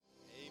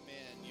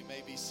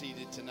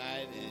seated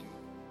tonight and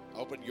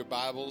open your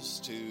Bibles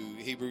to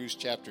Hebrews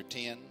chapter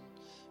 10,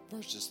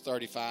 verses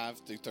 35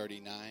 through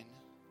 39.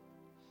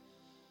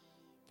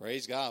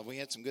 Praise God. We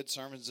had some good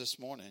sermons this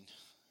morning.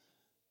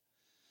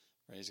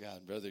 Praise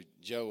God. Brother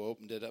Joe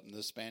opened it up in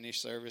the Spanish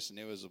service, and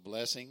it was a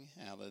blessing.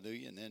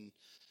 Hallelujah. And then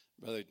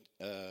Brother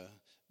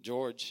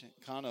George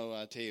Cano,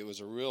 I tell you, it was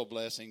a real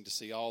blessing to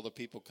see all the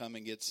people come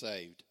and get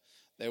saved.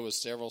 There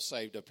was several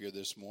saved up here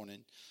this morning.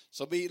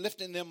 So be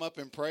lifting them up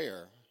in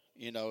prayer.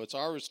 You know, it's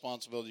our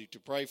responsibility to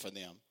pray for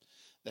them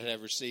that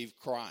have received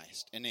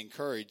Christ and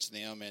encourage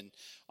them and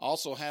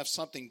also have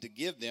something to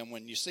give them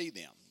when you see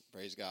them.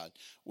 Praise God.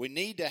 We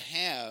need to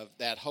have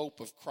that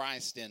hope of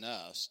Christ in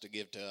us to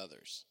give to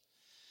others.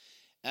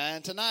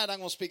 And tonight I'm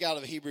going to speak out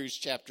of Hebrews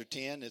chapter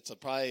 10. It's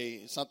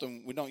probably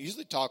something we don't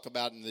usually talk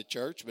about in the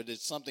church, but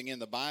it's something in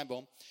the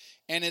Bible,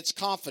 and it's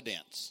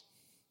confidence.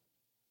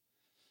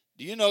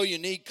 Do you know you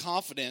need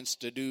confidence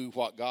to do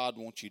what God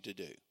wants you to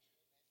do?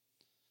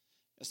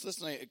 It's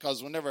listening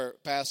because whenever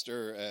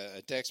Pastor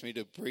texts me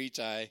to preach,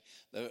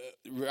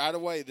 right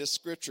away this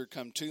scripture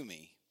come to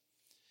me,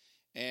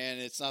 and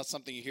it's not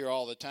something you hear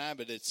all the time,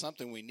 but it's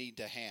something we need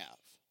to have.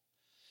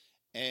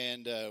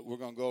 And we're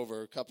going to go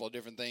over a couple of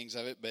different things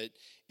of it, but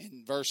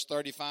in verse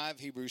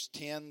 35, Hebrews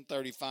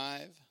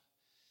 10:35,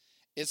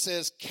 it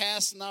says,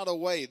 "Cast not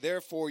away,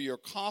 therefore, your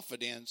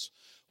confidence,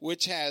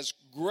 which has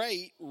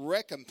great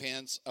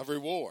recompense of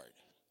reward."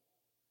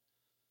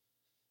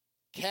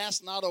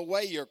 Cast not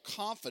away your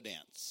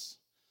confidence,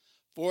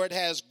 for it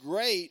has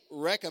great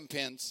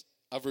recompense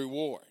of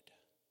reward.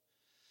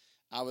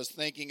 I was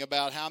thinking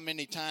about how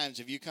many times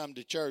have you come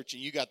to church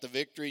and you got the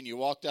victory and you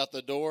walked out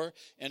the door,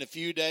 in a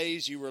few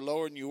days you were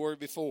lower than you were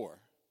before.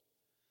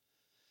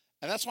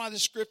 And that's why the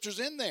scripture's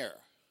in there.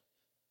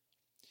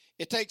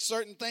 It takes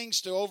certain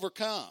things to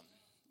overcome.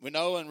 We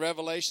know in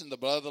Revelation, the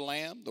blood of the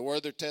Lamb, the word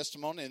of their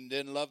testimony, and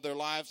didn't love their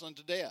lives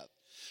unto death.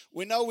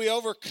 We know we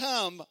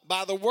overcome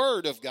by the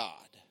word of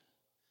God.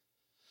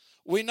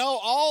 We know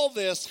all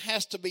this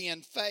has to be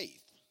in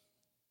faith.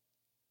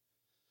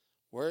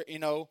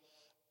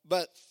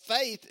 But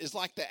faith is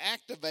like the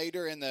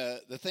activator, and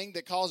the thing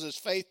that causes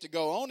faith to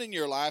go on in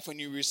your life when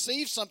you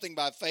receive something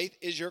by faith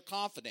is your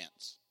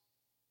confidence.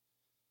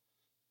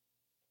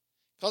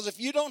 Because if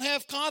you don't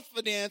have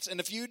confidence, in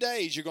a few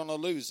days you're going to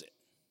lose it.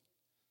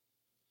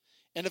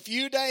 In a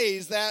few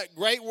days, that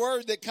great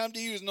word that come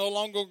to you is no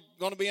longer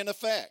going to be in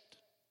effect.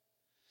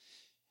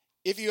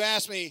 If you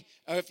ask me,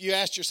 or if you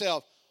ask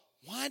yourself,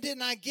 why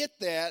didn't I get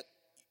that?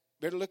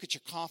 Better look at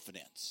your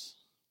confidence.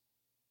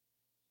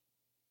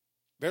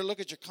 Better look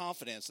at your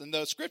confidence. And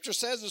the scripture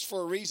says this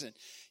for a reason.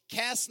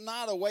 Cast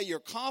not away your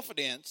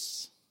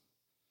confidence,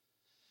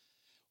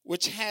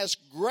 which has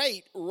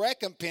great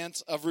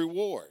recompense of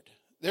reward.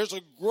 There's a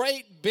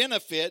great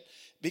benefit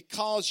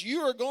because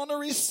you are going to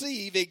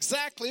receive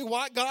exactly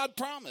what God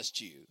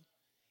promised you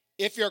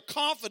if you're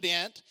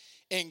confident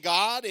in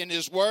God, in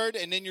His Word,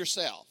 and in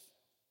yourself.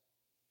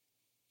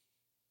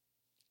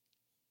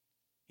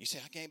 You say,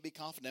 I can't be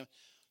confident.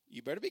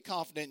 You better be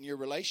confident in your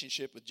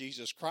relationship with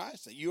Jesus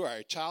Christ, that you are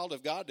a child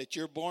of God, that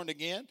you're born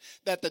again,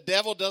 that the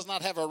devil does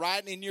not have a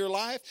right in your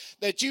life,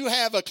 that you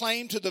have a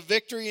claim to the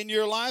victory in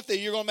your life, that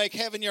you're going to make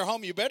heaven your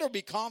home. You better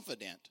be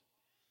confident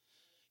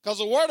because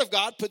the Word of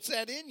God puts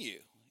that in you.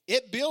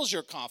 It builds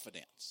your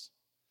confidence.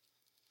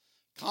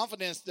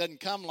 Confidence doesn't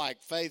come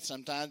like faith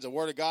sometimes. The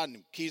Word of God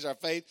keys our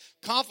faith.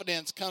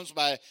 Confidence comes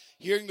by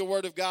hearing the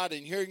Word of God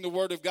and hearing the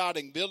Word of God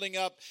and building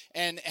up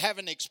and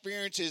having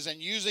experiences and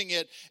using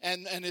it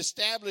and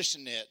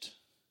establishing it.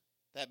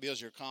 That builds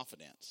your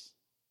confidence.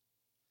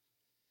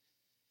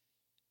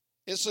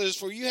 It says,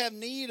 "For you have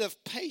need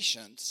of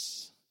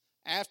patience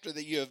after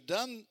you have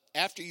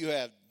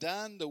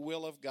done the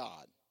will of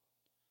God."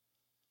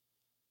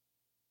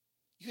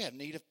 You have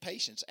need of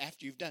patience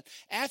after you've done.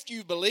 After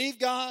you believe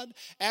God,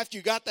 after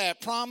you got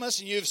that promise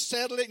and you've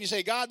settled it and you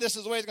say, God, this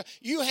is the way it's going.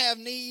 You have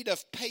need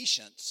of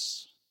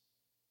patience.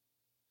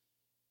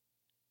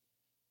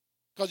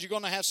 Because you're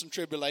going to have some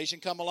tribulation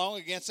come along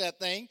against that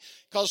thing.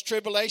 Because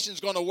tribulation is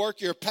going to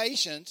work your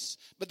patience.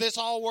 But this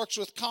all works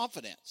with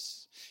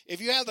confidence.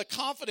 If you have the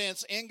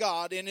confidence in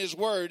God, in His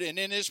Word, and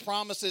in His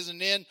promises,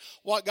 and in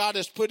what God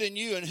has put in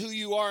you and who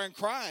you are in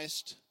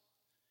Christ,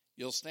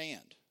 you'll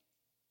stand.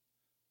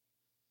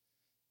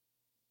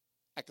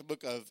 Like the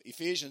book of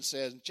Ephesians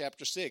says in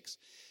chapter 6,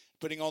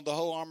 putting on the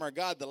whole armor of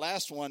God. The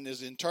last one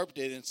is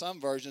interpreted in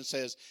some versions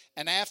says,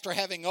 and after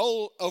having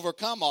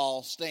overcome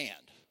all,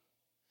 stand.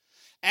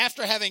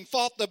 After having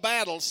fought the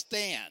battle,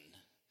 stand.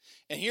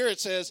 And here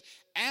it says,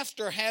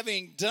 after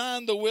having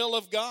done the will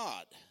of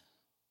God.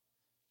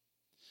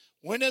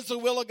 When is the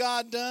will of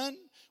God done?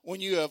 When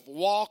you have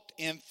walked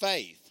in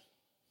faith.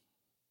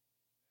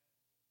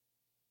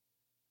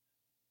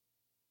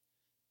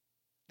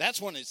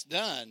 That's when it's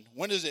done.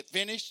 When is it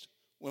finished?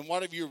 When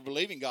whatever you're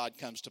believing God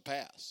comes to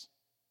pass.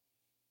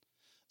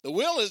 The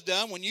will is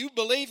done when you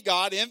believe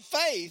God, in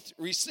faith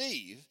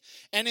receive,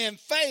 and in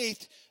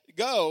faith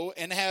go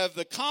and have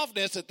the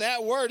confidence that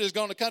that word is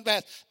going to come to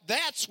pass.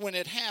 That's when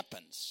it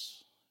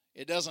happens.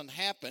 It doesn't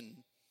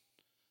happen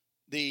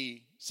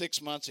the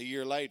 6 months, a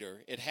year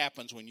later. It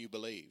happens when you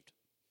believed.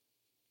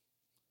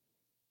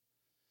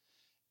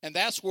 And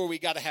that's where we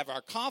got to have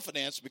our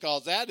confidence,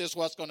 because that is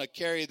what's going to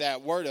carry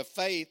that word of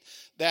faith,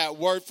 that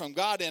word from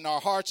God in our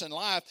hearts and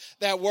life,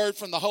 that word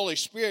from the Holy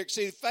Spirit.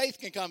 See, faith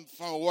can come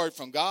from a word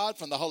from God,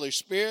 from the Holy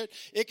Spirit.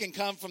 It can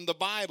come from the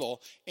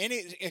Bible.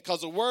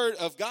 Because the word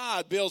of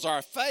God builds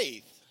our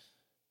faith,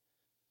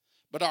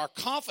 but our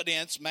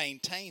confidence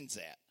maintains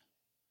that.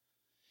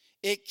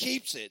 It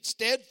keeps it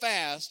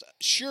steadfast,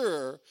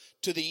 sure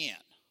to the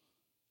end.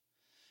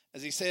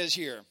 As he says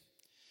here,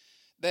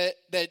 that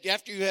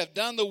after you have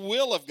done the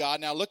will of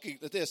God, now look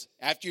at this,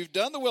 after you've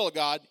done the will of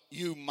God,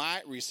 you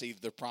might receive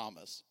the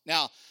promise.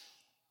 Now,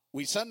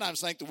 we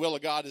sometimes think the will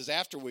of God is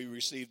after we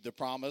receive the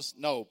promise.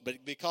 No,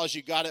 but because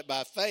you got it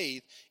by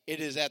faith, it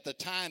is at the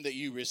time that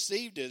you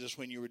received it is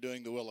when you were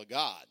doing the will of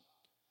God.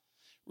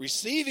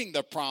 Receiving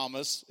the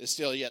promise is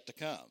still yet to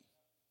come.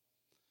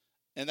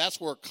 And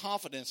that's where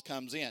confidence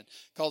comes in.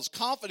 Because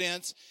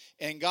confidence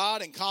in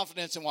God and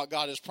confidence in what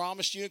God has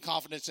promised you,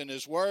 confidence in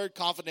His Word,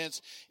 confidence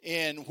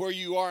in where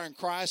you are in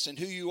Christ and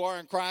who you are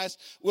in Christ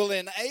will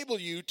enable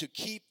you to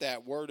keep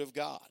that Word of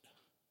God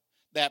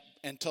that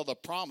until the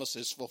promise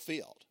is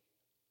fulfilled.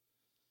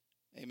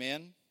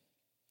 Amen?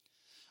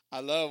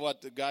 I love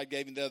what God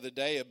gave me the other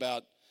day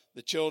about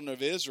the children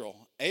of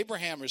Israel.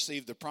 Abraham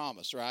received the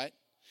promise, right?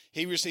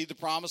 He received the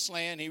promised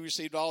land. He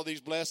received all these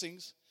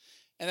blessings.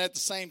 And at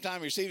the same time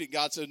he received it,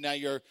 God said, now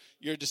your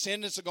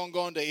descendants are going to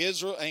go into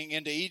Israel,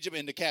 into Egypt,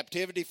 into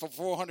captivity for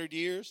 400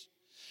 years.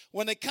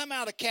 When they come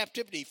out of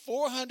captivity,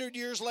 400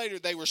 years later,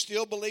 they were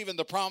still believing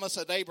the promise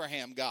that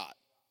Abraham got.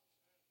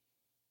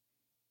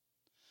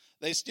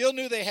 They still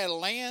knew they had a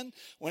land.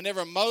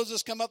 Whenever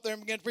Moses come up there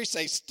and began to preach,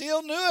 they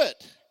still knew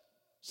it.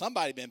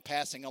 Somebody been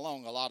passing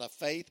along a lot of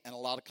faith and a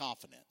lot of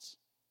confidence.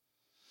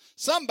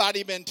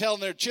 Somebody been telling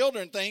their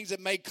children things that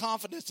made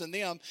confidence in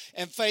them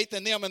and faith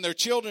in them and their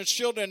children's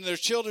children and their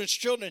children's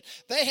children.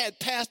 They had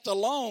passed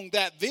along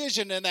that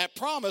vision and that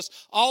promise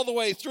all the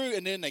way through,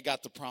 and then they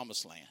got the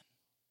promised land.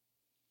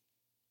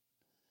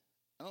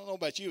 I don't know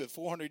about you, but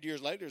 400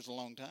 years later is a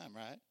long time,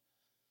 right?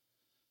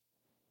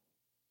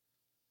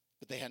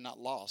 But they had not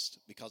lost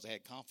because they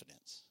had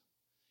confidence.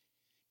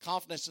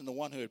 Confidence in the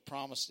one who had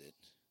promised it.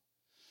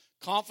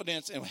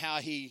 Confidence in how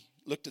he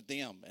looked at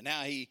them and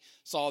how he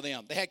saw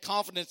them. They had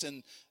confidence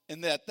in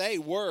that they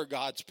were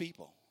God's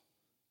people.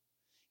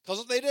 Because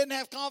if they didn't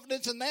have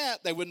confidence in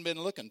that, they wouldn't have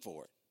been looking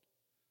for it.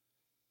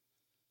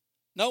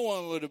 No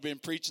one would have been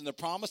preaching the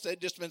promise. They'd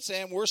just been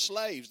saying, we're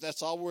slaves.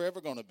 That's all we're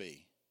ever going to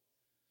be.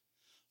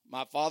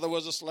 My father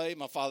was a slave.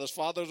 My father's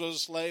father was a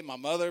slave. My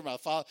mother, my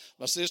father,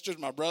 my sisters,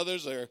 my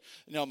brothers, or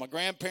my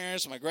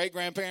grandparents, my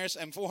great-grandparents,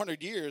 and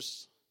 400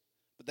 years.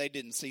 But they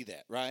didn't see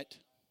that, right?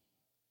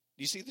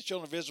 You see, the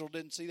children of Israel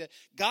didn't see that.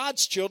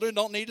 God's children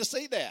don't need to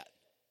see that.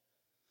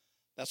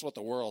 That's what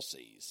the world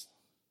sees.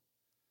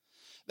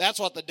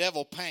 That's what the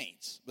devil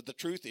paints. But the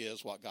truth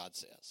is what God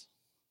says.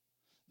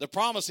 The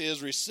promise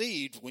is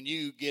received when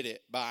you get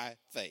it by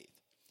faith.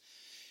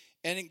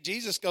 And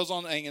Jesus goes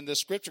on, and the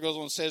scripture goes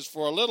on and says,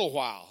 for a little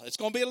while. It's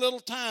going to be a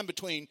little time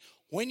between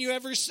when you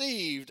have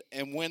received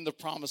and when the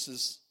promise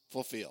is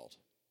fulfilled.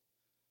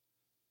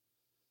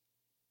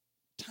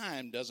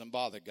 Time doesn't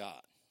bother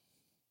God.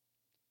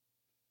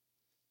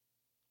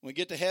 When we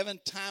get to heaven,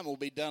 time will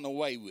be done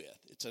away with.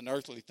 It's an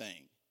earthly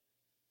thing.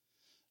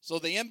 So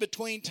the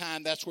in-between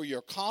time, that's where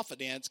your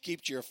confidence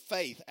keeps your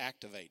faith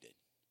activated.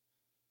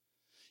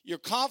 Your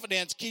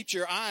confidence keeps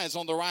your eyes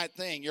on the right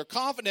thing. Your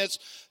confidence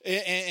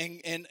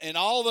in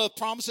all the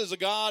promises of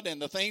God and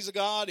the things of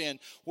God and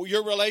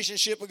your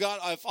relationship with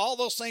God, if all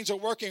those things are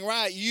working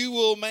right, you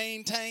will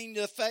maintain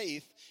the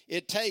faith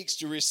it takes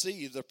to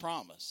receive the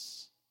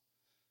promise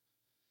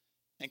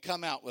and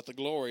come out with the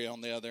glory on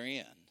the other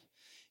end.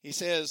 He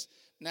says,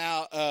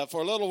 now,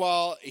 for a little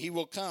while, he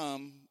will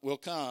come,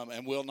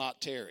 and will not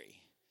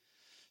tarry.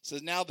 It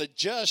says, now the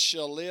just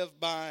shall live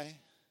by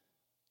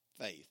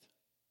faith.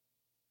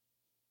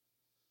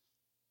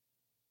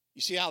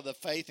 You see how the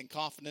faith and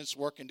confidence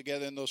working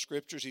together in those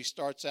scriptures? He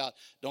starts out,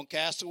 don't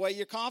cast away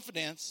your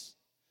confidence.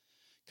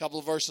 A couple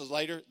of verses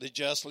later, the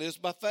just lives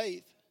by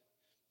faith.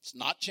 It's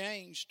not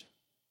changed.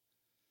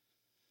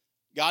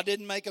 God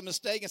didn't make a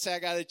mistake and say, I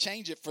got to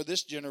change it for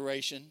this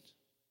generation.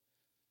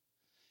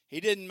 He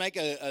didn't make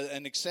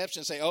an exception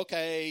and say,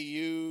 okay,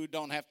 you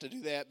don't have to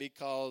do that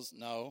because,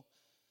 no,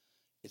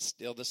 it's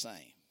still the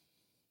same.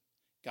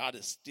 God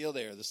is still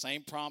there, the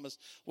same promise.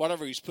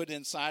 Whatever he's put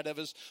inside of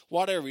us,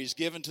 whatever he's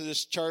given to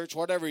this church,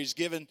 whatever he's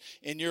given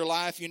in your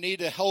life, you need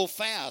to hold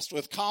fast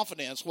with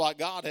confidence what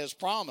God has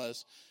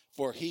promised,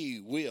 for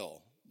he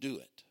will do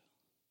it.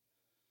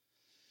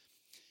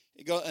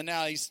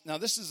 Now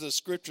this is the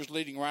scriptures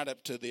leading right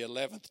up to the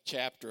 11th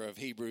chapter of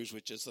Hebrews,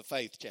 which is the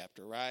faith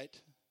chapter, right?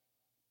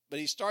 But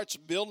he starts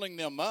building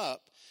them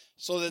up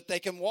so that they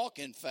can walk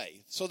in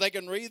faith, so they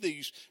can read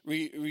these,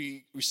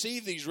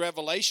 receive these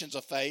revelations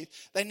of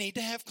faith. They need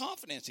to have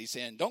confidence, he's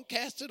saying. Don't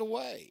cast it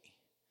away.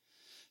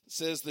 It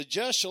says, the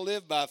just shall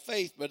live by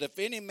faith, but if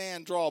any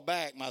man draw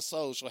back, my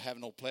soul shall have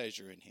no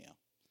pleasure in him.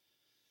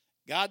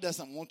 God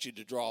doesn't want you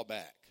to draw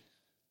back.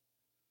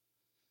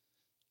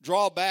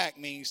 Draw back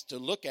means to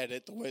look at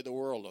it the way the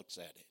world looks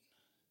at it.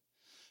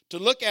 To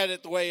look at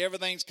it the way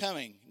everything's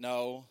coming.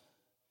 No,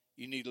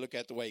 you need to look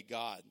at it the way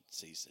God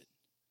sees it.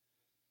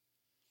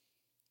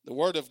 The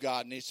Word of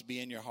God needs to be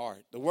in your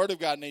heart. The Word of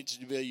God needs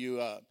to build you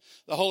up.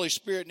 The Holy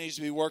Spirit needs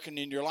to be working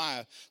in your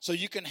life so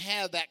you can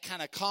have that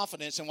kind of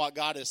confidence in what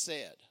God has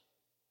said.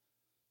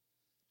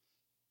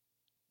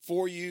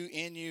 For you,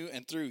 in you,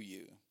 and through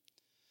you.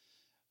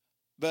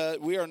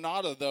 But we are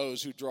not of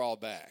those who draw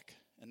back.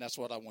 And that's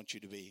what I want you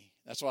to be.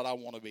 That's what I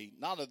want to be.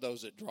 Not of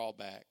those that draw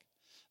back.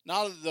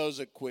 Not of those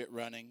that quit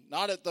running.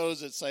 Not of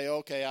those that say,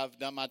 okay, I've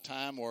done my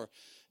time, or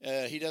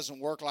he doesn't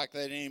work like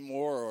that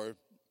anymore, or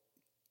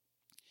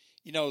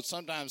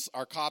sometimes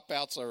our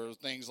cop-outs are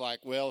things like,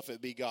 well, if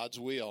it be God's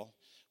will,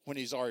 when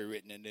he's already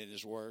written it in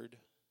his word.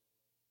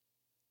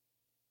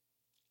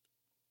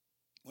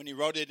 When he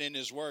wrote it in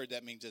his word,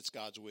 that means it's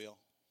God's will.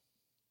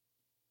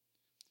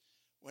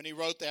 When he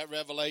wrote that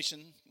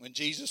revelation, when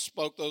Jesus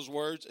spoke those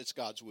words, it's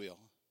God's will.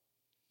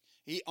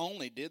 He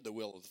only did the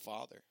will of the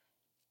Father.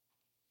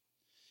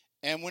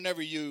 And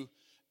whenever you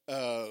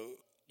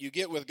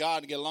get with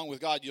God and get along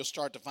with God, you'll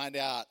start to find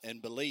out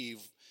and believe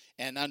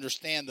and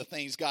understand the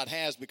things God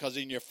has, because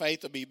in your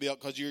faith will be built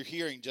because you're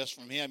hearing just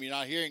from him. You're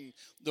not hearing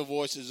the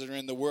voices that are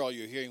in the world.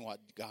 You're hearing what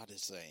God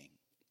is saying.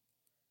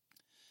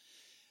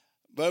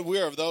 But we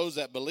are of those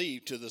that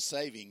believe to the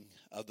saving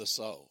of the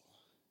soul.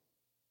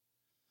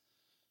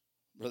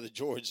 Brother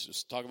George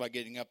was talking about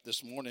getting up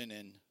this morning,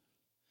 and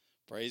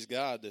praise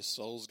God, the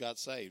souls got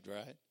saved,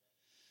 right?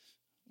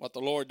 What the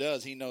Lord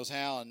does, he knows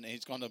how, and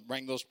he's going to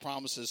bring those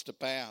promises to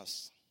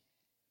pass.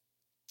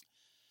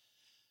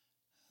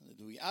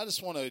 I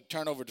just want to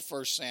turn over to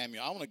 1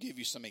 Samuel. I want to give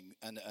you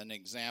an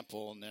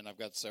example, and then I've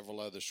got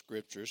several other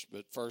scriptures.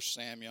 But 1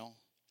 Samuel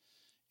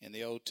in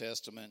the Old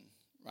Testament,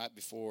 right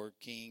before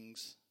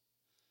Kings.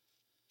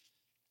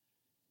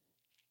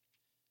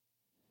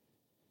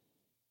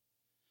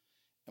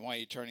 And while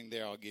you're turning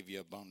there, I'll give you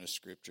a bonus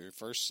scripture.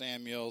 1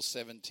 Samuel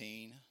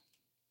 17.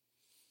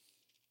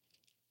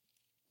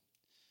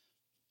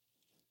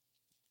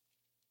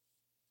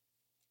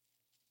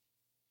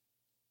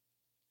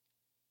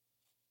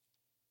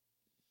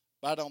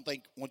 But I don't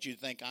want you to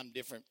think I'm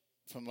different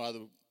from other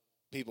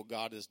people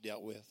God has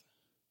dealt with.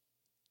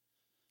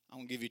 I'm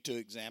going to give you two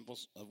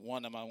examples. Of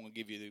one of them, I want to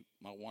give you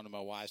one of my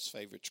wife's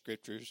favorite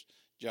scriptures,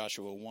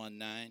 Joshua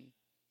 1:9. It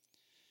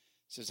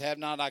says, have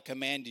not I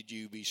commanded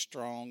you, be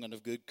strong and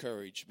of good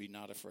courage, be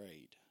not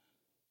afraid.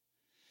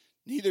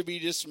 Neither be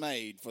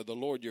dismayed, for the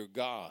Lord your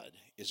God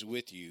is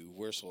with you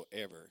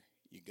wheresoever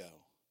you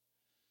go.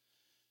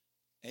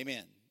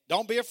 Amen.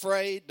 Don't be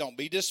afraid. Don't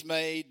be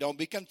dismayed. Don't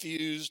be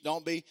confused.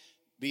 Don't be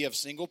of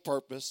single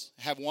purpose.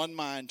 Have one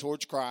mind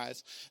towards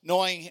Christ,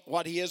 knowing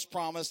what he has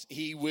promised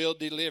he will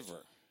deliver.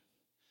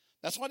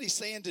 That's what he's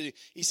saying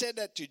he said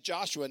that to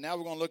Joshua. Now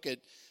we're going to look at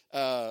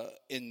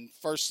in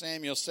 1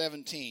 Samuel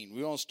 17.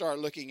 We're going to start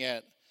looking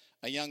at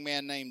a young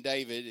man named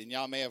David, and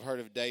y'all may have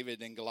heard of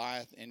David and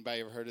Goliath.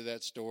 Anybody ever heard of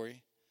that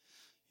story?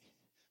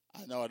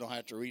 I know I don't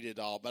have to read it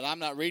all, but I'm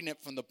not reading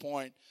it from the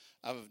point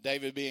of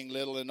David being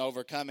little and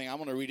overcoming. I'm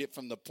going to read it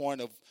from the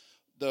point of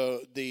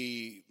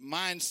the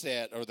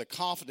mindset or the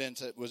confidence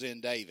that was in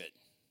David.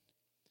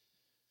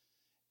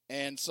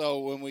 And so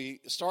when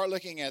we start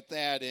looking at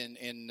that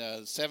in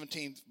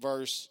 17th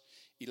verse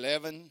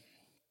 11,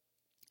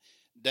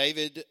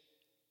 David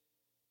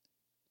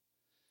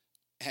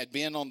had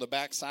been on the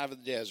backside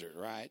of the desert,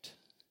 right?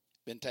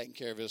 Been taking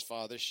care of his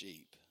father's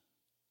sheep.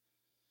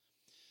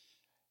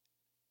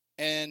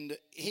 And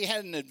he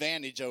had an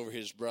advantage over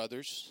his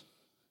brothers.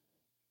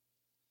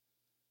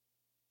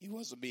 He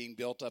wasn't being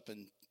built up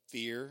in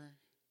fear.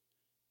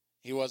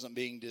 He wasn't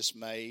being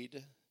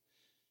dismayed,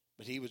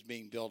 but he was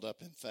being built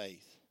up in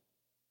faith.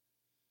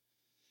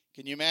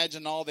 Can you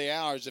imagine all the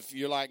hours if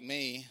you're like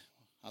me?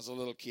 I was a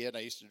little kid. I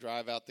used to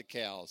drive out the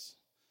cows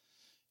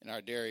in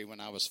our dairy when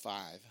I was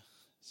 5.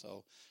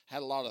 So I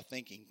had a lot of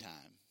thinking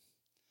time.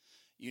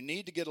 You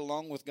need to get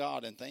along with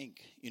God and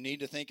think. You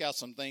need to think out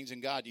some things in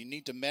God. You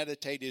need to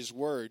meditate his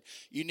word.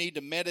 You need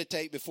to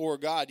meditate before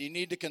God. You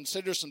need to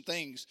consider some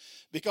things,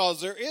 because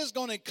there is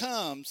going to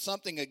come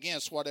something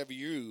against whatever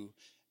you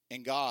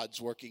and God's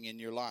working in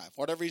your life.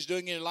 Whatever he's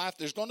doing in your life,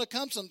 there's going to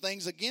come some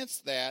things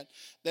against that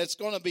that's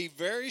going to be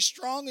very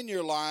strong in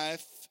your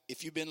life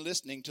if you've been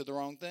listening to the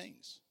wrong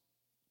things.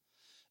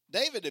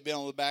 David had been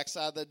on the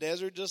backside of the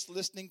desert just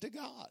listening to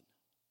God.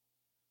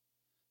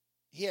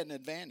 He had an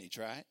advantage,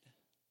 right?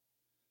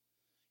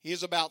 He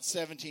was about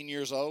 17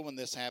 years old when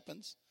this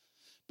happens.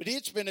 But he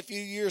had spent a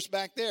few years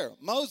back there.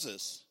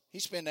 Moses, he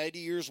spent 80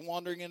 years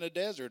wandering in the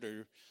desert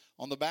or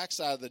on the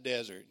backside of the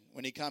desert.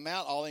 When he come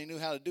out, all he knew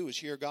how to do was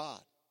hear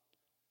God.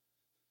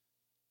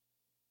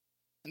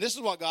 And this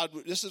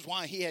is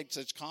why he had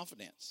such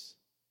confidence.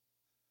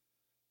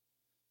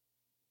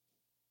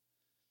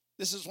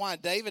 This is why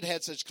David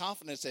had such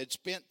confidence that he had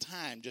spent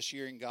time just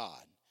hearing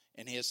God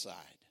and his side.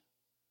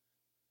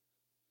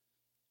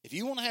 If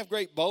you want to have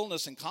great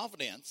boldness and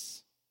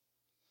confidence,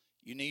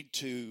 you need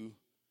to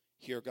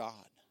hear God.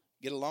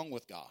 Get along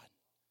with God.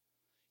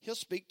 He'll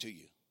speak to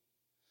you.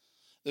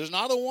 There's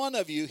not a one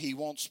of you he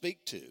won't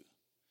speak to.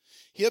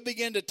 He'll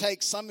begin to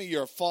take some of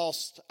your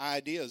false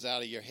ideas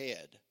out of your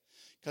head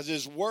because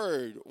his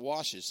word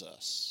washes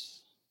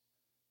us.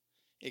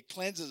 It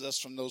cleanses us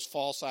from those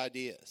false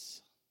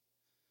ideas.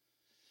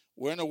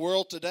 We're in a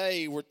world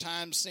today where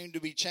times seem to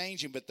be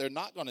changing, but they're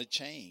not going to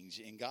change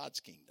in God's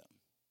kingdom.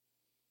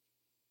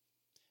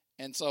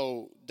 And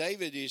so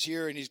David is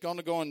here, and he's going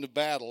to go into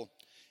battle,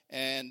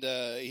 and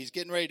he's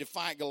getting ready to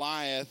fight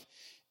Goliath,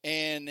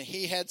 and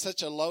he had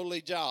such a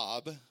lowly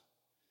job.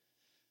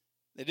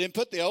 They didn't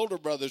put the older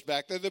brothers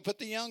back there. They put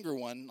the younger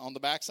one on the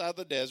backside of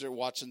the desert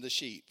watching the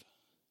sheep.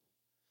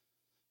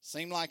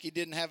 Seemed like he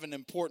didn't have an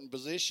important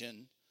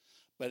position,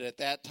 but at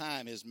that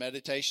time, his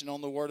meditation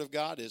on the Word of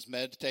God, his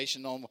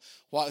meditation on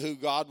who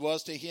God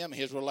was to him,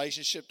 his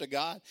relationship to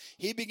God,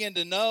 he began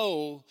to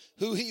know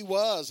who he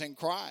was in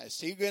Christ.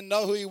 He began to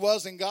know who he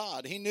was in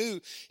God. He knew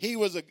he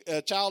was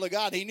a child of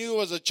God. He knew he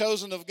was a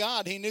chosen of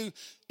God. He knew,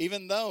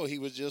 even though he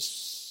was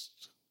just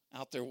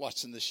out there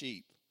watching the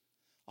sheep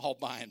all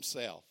by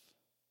himself.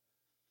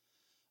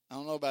 I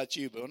don't know about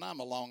you, but when I'm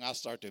along, I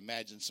start to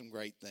imagine some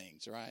great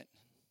things, right?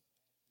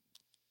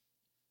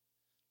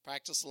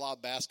 Practice a lot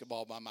of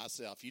basketball by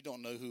myself. You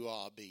don't know who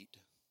I'll beat.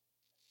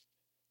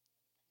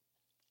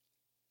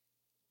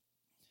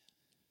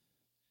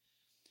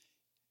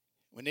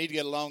 We need to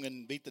get along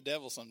and beat the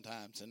devil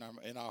sometimes in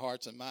our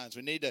hearts and minds.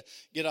 We need to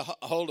get a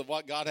hold of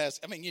what God has.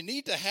 I mean, you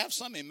need to have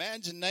some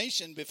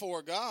imagination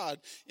before God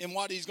in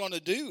what he's going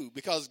to do,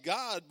 because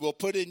God will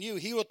put in you.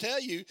 He will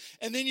tell you,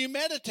 and then you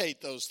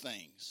meditate those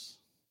things.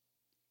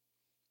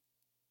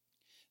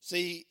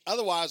 See,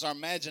 otherwise our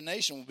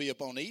imagination will be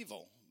upon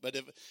evil. But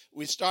if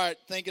we start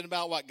thinking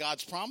about what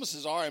God's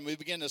promises are and we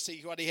begin to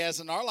see what he has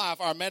in our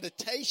life, our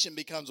meditation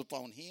becomes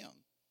upon him.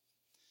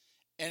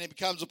 And it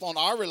becomes upon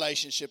our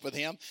relationship with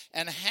him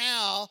and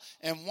how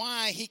and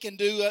why he can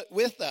do it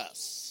with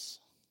us.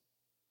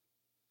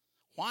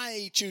 Why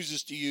he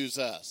chooses to use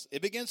us.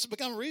 It begins to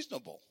become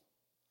reasonable.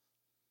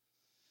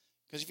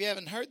 Because if you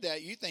haven't heard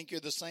that, you think you're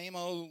the same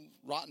old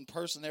rotten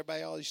person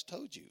everybody always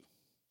told you.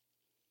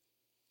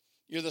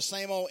 You're the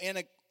same old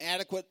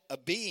inadequate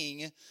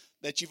being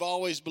that you've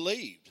always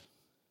believed.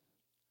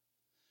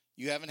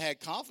 You haven't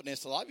had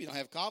confidence. A lot of you don't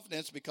have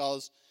confidence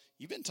because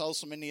you've been told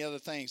so many other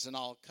things, and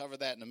I'll cover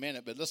that in a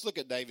minute. But let's look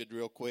at David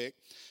real quick.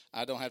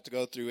 I don't have to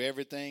go through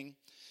everything.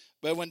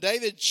 But when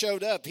David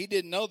showed up, he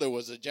didn't know there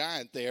was a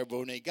giant there. But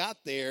when he got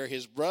there,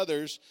 his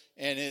brothers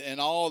and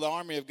all the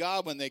army of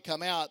God, when they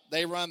come out,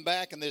 they run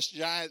back, and this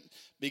giant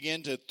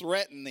began to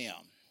threaten them.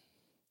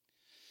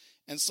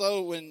 And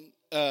so when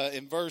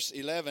in verse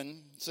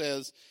 11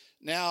 says,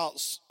 now,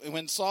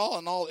 when Saul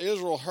and all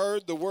Israel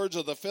heard the words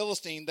of the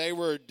Philistine, they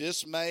were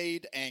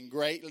dismayed and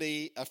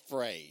greatly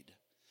afraid.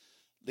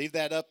 Leave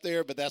that up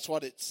there, but that's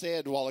what it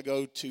said a while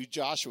ago to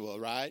Joshua,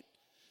 right?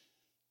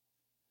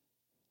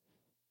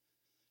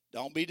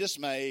 Don't be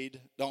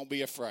dismayed. Don't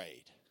be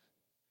afraid.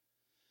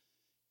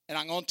 And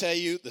I'm going to tell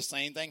you, the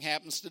same thing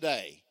happens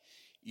today.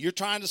 You're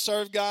trying to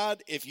serve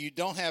God. If you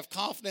don't have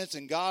confidence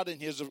in God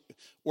and his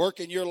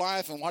work in your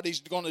life and what he's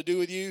going to do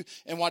with you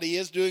and what he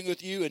is doing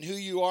with you and who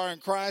you are in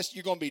Christ,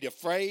 you're going to be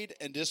afraid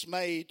and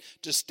dismayed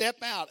to step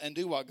out and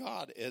do what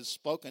God has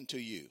spoken to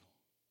you.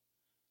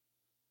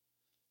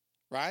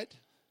 Right?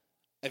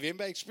 Have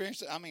anybody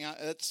experienced it? I mean,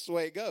 that's the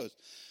way it goes.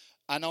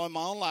 I know in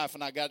my own life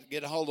when I got to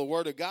get a hold of the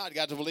Word of God,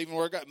 got to believe in the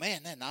Word of God,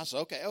 man, then I said,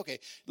 okay.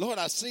 Lord,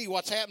 I see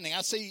what's happening.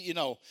 I see,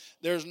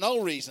 there's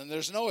no reason.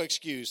 There's no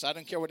excuse. I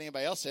don't care what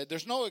anybody else said.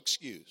 There's no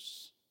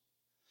excuse.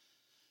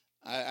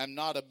 I'm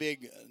not a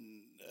big,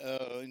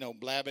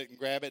 blab it and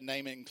grab it,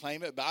 name it and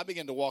claim it, but I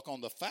began to walk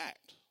on the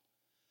fact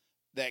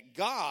that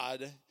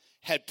God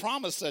had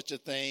promised such a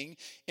thing,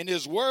 and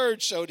his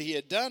word showed he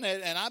had done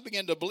it, and I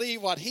began to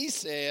believe what he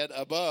said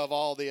above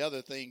all the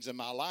other things in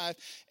my life,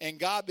 and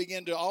God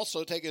began to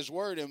also take his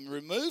word and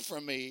remove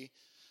from me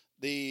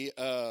the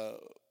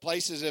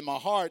places in my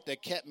heart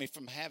that kept me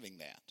from having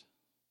that.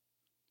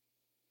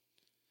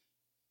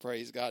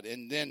 Praise God.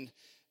 And then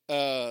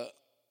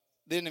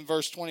in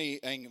verse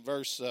 20, and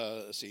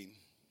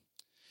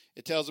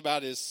it tells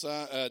about his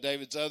son,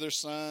 David's other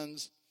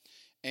sons,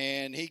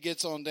 and he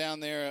gets on down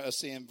there,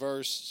 in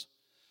verse,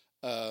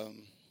 we'll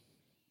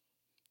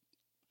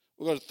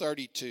go to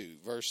 32,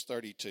 verse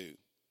 32.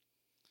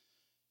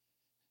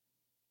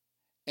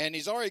 And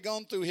he's already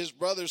gone through his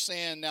brothers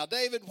saying, now,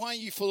 David, why are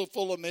you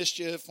full of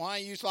mischief? Why are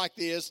you like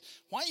this?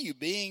 Why are you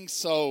being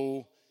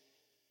so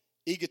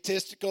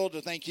egotistical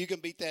to think you can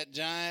beat that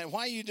giant?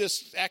 Why are you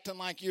just acting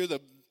like you're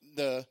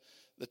the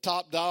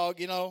top dog,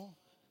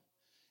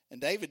 And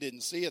David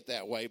didn't see it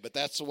that way, but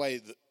that's the way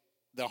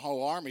the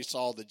whole army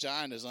saw the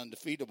giant as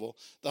undefeatable.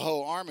 The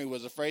whole army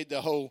was afraid.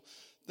 The whole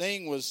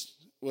thing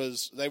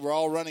was they were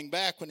all running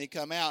back when he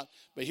come out.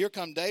 But here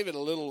come David, a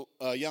little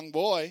young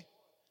boy,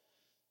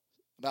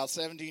 about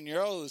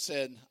 17-year-old, who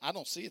said, I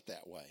don't see it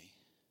that way.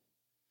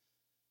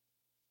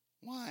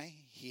 Why?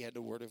 He had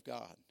the word of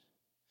God.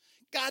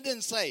 God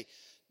didn't say,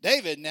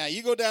 David, now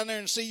you go down there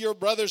and see your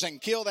brothers and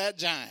kill that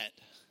giant.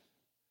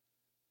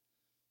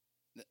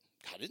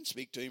 God didn't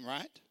speak to him,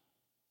 right?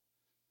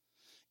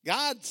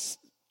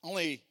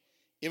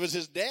 It was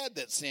his dad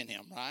that sent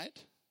him, right?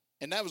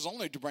 And that was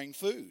only to bring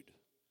food.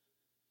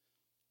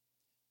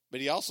 But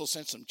he also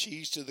sent some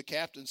cheese to the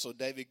captain so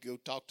David could go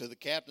talk to the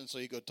captain, so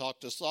he could go talk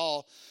to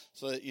Saul.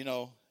 So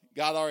that,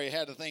 God already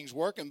had the things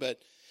working. But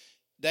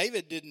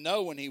David didn't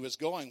know when he was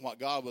going what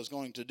God was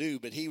going to do.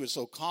 But he was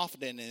so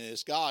confident in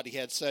his God. He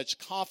had such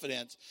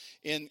confidence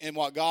in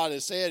what God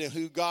had said and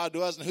who God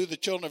was and who the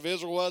children of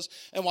Israel was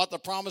and what the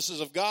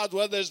promises of God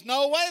were. There's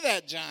no way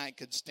that giant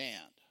could stand.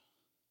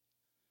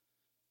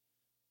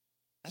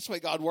 That's the way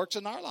God works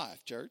in our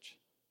life, church.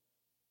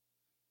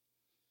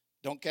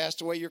 Don't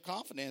cast away your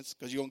confidence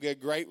because you're going to get a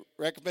great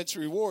recompense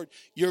reward.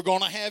 You're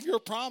going to have your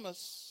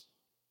promise.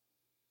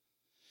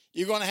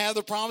 You're going to have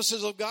the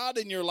promises of God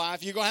in your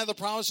life. You're going to have the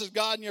promises of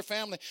God in your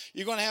family.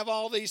 You're going to have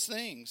all these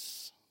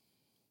things.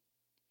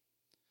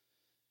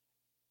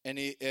 And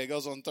it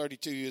goes on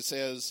 32. It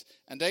says,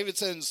 and David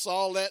said, and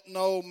Saul, let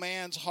no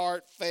man's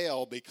heart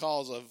fail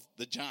because of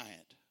the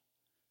giant.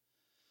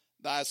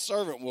 Thy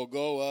servant will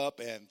go up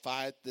and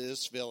fight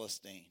this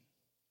Philistine.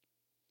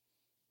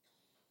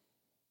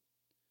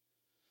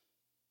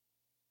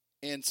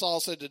 And Saul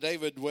said to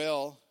David,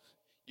 well,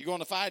 you're going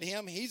to fight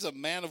him? He's a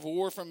man of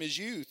war from his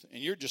youth, and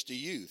you're just a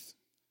youth.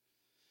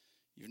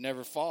 You've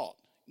never fought,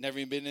 never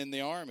even been in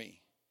the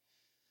army.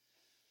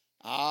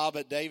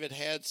 But David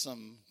had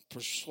some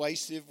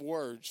persuasive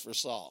words for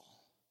Saul.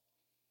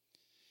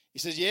 He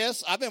says,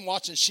 yes, I've been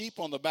watching sheep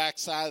on the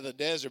backside of the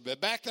desert,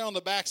 but back there on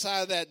the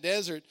backside of that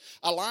desert,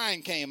 a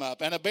lion came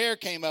up, and a bear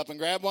came up and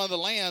grabbed one of the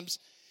lambs,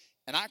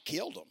 and I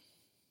killed him.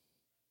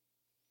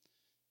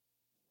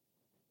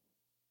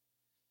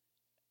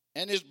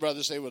 And his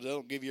brothers say, well, they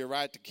don't give you a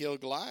right to kill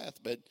Goliath.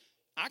 But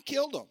I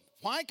killed him.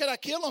 Why could I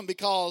kill him?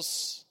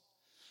 Because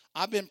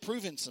I've been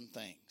proving some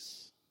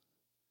things.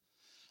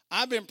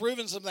 I've been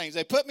proving some things.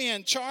 They put me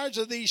in charge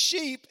of these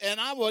sheep, and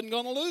I wasn't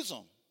going to lose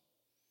them.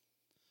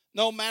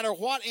 No matter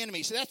what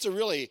enemy. See, that's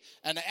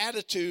an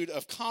attitude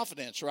of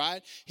confidence,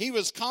 right? He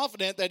was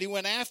confident that he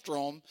went after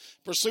them,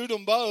 pursued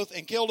them both,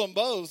 and killed them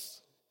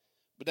both.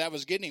 But that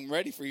was getting him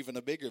ready for even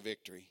a bigger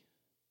victory.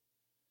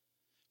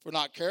 If we're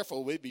not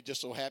careful, we'd be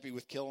just so happy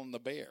with killing the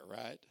bear,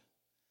 right?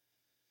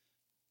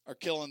 Or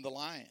killing the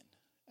lion.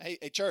 Hey,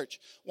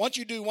 church, once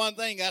you do one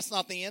thing, that's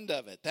not the end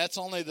of it. That's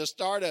only the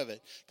start of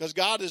it. Because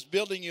God is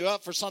building you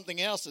up for something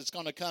else that's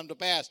going to come to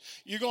pass.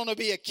 You're going to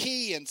be a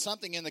key in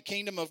something in the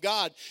kingdom of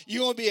God.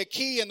 You're going to be a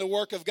key in the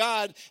work of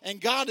God.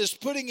 And God is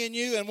putting in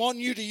you and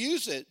wanting you to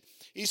use it.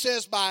 He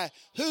says, by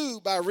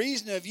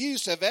reason of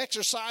use, have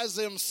exercised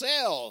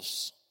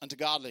themselves unto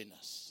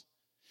godliness.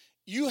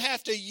 You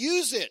have to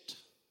use it.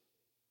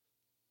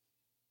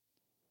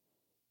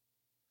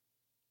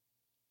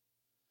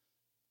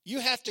 You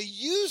have to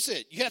use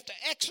it. You have to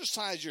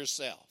exercise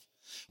yourself.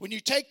 When you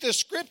take the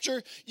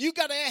scripture, you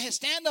got to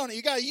stand on it.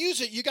 You got to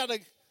use it.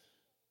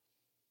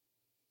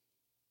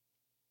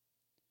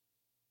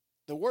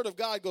 The word of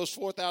God goes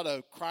forth out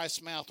of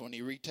Christ's mouth when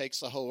he retakes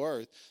the whole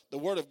earth. The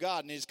word of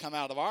God needs to come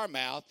out of our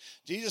mouth.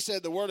 Jesus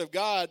said the word of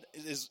God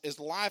is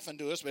life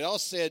unto us, but he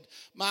also said,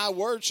 my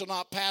word shall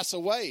not pass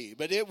away,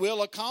 but it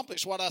will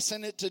accomplish what I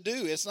sent it to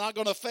do. It's not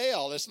going to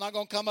fail. It's not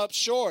going to come up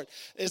short.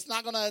 It's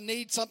not going to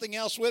need something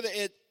else with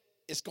it.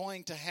 It's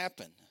going to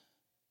happen.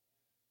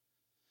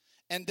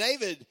 And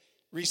David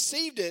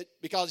received it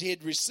because he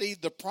had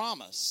received the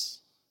promise.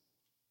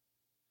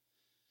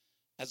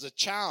 As a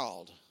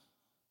child,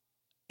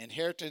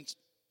 inheritance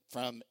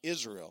from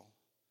Israel,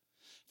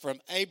 from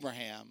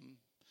Abraham.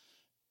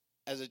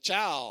 As a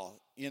child,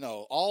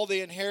 all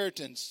the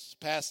inheritance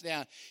passed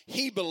down.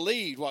 He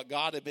believed what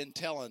God had been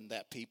telling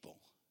that people.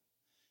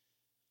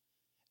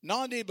 Not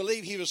only did he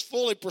believe, he was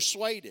fully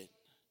persuaded.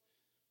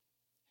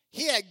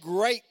 He had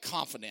great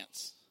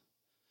confidence.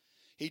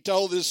 He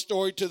told this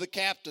story to the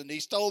captain. He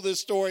told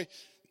this story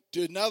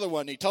to another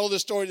one. He told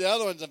this story to the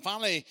other ones. And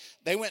finally,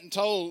 they went and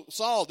told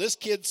Saul, this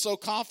kid's so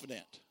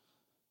confident.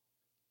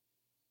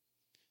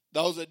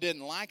 Those that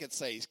didn't like it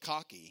say he's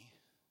cocky.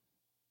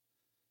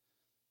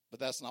 But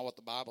that's not what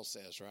the Bible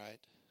says, right?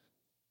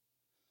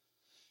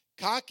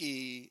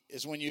 Cocky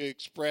is when you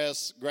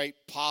express great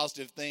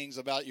positive things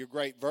about your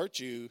great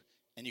virtue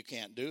and you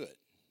can't do it.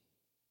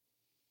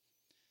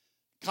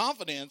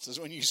 Confidence is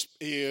when you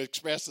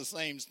express the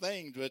same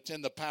thing, but it's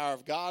in the power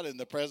of God and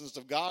the presence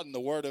of God and the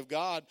word of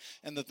God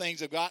and the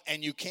things of God,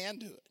 and you can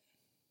do it.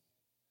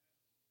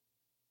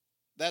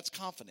 That's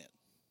confident.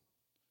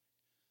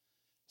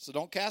 So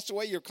don't cast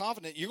away your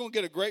confidence. You're going to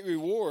get a great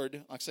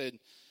reward, like I said,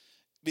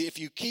 if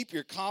you keep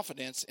your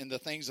confidence in the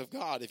things of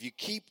God. If you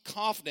keep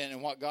confident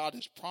in what God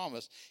has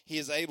promised, he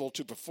is able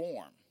to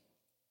perform.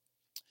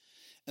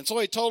 And so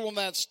he told him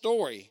that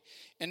story.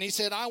 And he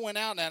said, I went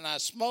out and I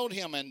smote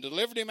him and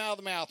delivered him out of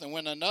the mouth. And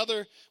when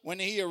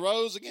he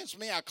arose against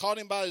me, I caught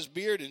him by his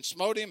beard and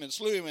smote him and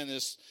slew him in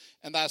this.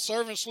 And thy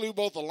servant slew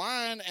both the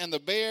lion and the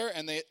bear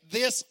and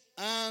this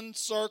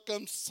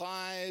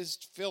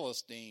uncircumcised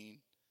Philistine.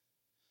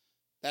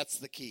 That's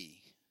the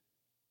key.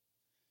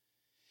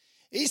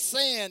 He's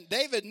saying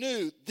David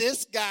knew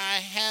this guy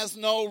has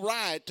no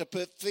right to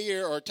put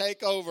fear or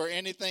take over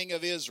anything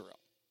of Israel.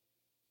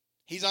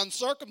 He's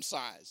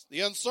uncircumcised.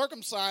 The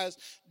uncircumcised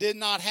did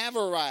not have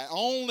a right.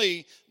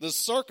 Only the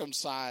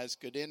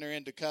circumcised could enter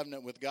into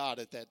covenant with God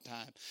at that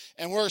time.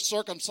 And we're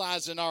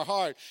circumcised in our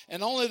heart.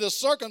 And only the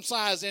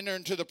circumcised enter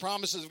into the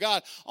promises of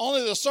God.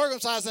 Only the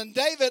circumcised. And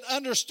David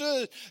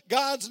understood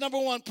God's number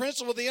one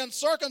principle. The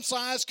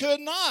uncircumcised could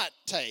not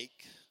take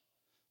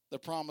the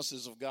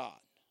promises of God.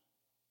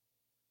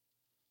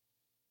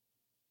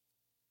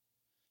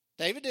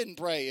 David didn't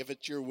pray, if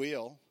it's your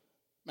will.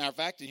 Matter of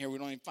fact, in here we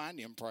don't even find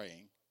him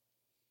praying.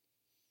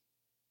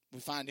 We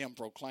find him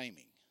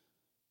proclaiming.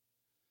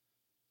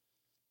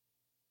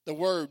 The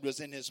word was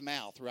in his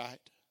mouth, right?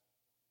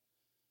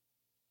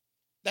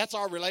 That's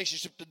our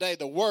relationship today.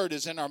 The word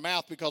is in our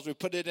mouth because we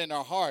put it in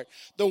our heart.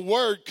 The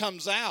word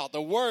comes out.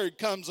 The word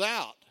comes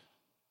out.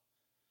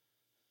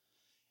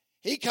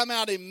 He come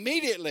out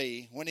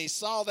immediately when he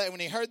saw that, when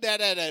he heard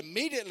that, it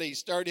immediately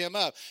stirred him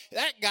up.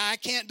 That guy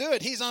can't do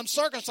it. He's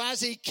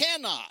uncircumcised. He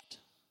cannot.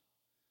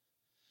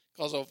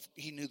 Because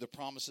he knew the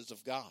promises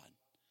of God.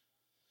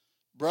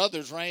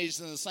 Brothers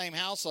raised in the same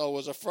household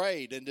was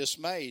afraid and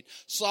dismayed.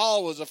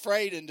 Saul was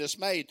afraid and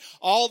dismayed.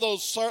 All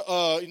those,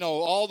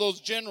 all those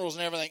generals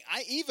and everything.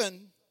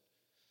 Even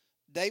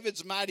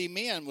David's mighty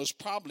men was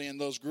probably in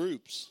those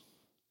groups,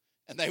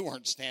 and they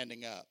weren't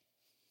standing up.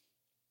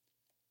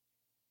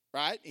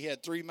 Right? He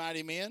had 3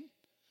 mighty men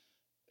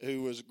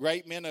who was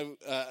great men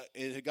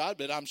of God,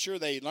 but I'm sure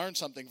they learned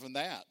something from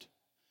that.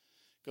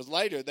 Because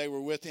later they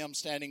were with him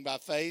standing by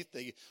faith.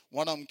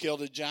 One of them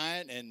killed a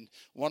giant, and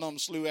one of them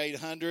slew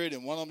 800,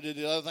 and one of them did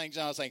the other things.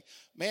 And I was thinking,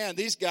 man,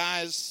 these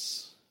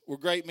guys were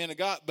great men of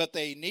God, but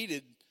they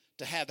needed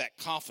to have that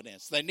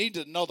confidence. They need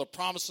to know the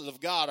promises of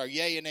God are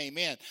yea and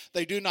amen.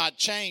 They do not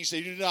change.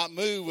 They do not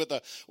move with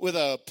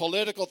the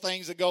political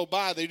things that go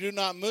by. They do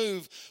not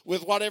move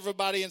with what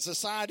everybody in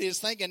society is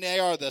thinking. They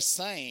are the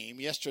same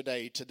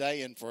yesterday,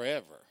 today, and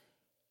forever.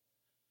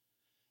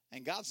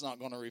 And God's not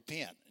going to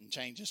repent and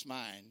change his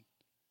mind,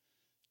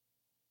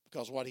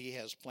 because what he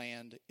has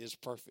planned is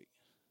perfect.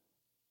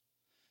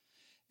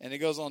 And it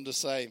goes on to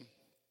say,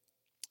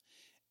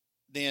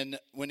 then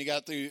when he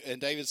got through, and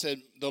David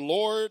said, the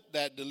Lord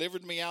that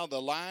delivered me out of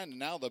the lion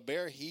and out of the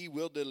bear, he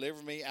will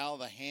deliver me out of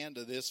the hand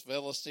of this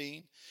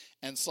Philistine.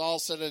 And Saul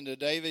said unto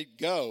David,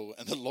 go,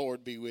 and the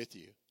Lord be with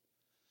you.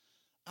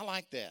 I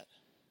like that.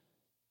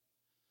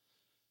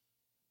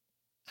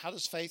 How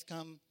does faith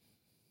come?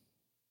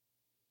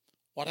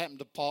 What happened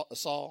to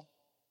Saul?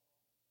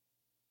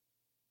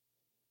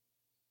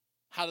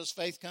 How does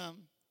faith come?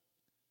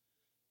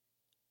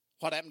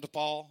 What happened to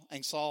Paul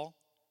and Saul?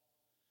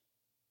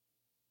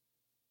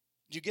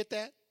 Did you get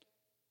that?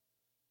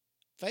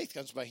 Faith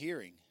comes by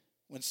hearing.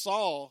 When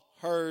Saul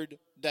heard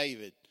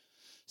David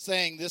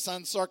saying, this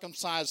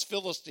uncircumcised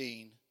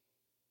Philistine,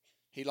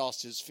 he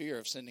lost his fear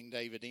of sending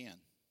David in.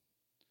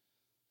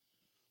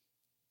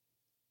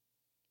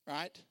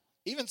 Right?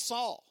 Even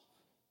Saul,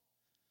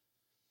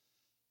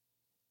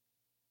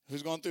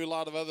 who's going through a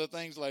lot of other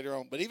things later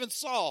on. But even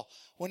Saul,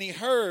 when he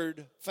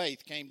heard,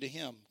 faith came to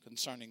him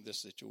concerning this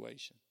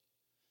situation.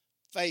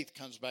 Faith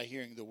comes by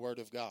hearing the word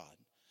of God.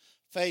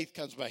 Faith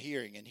comes by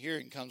hearing, and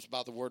hearing comes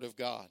by the word of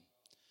God.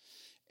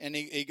 And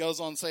he goes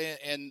on saying,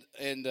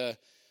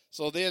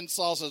 so then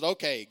Saul says,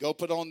 okay, go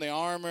put on the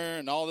armor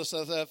and all this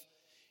other stuff,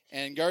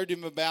 and gird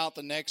him about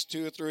the next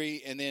 2 or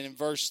 3. And then in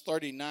verse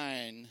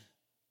 39,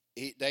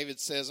 David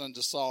says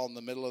unto Saul in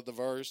the middle of the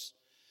verse,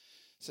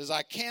 says,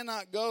 I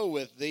cannot go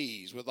with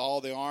these, with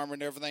all the armor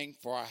and everything,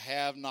 for I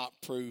have not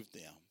proved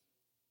them.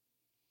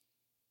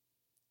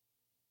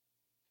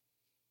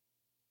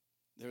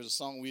 There's a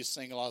song we used to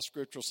sing, a lot of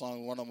scriptural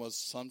songs. One of them was,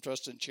 some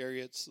trust in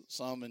chariots,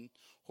 some in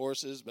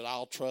horses, but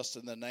I'll trust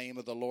in the name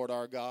of the Lord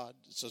our God.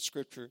 It's a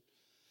scripture.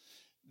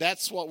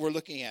 That's what we're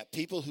looking at.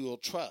 People who will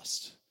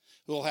trust,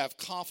 who will have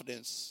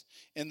confidence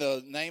in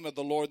the name of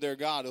the Lord their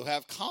God, who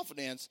have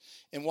confidence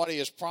in what he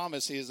has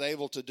promised he is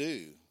able to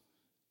do.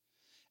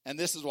 And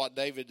this is what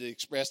David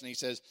expressed, and he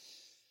says,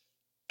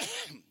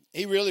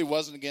 he really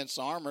wasn't against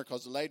armor,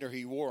 because later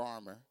he wore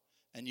armor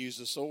and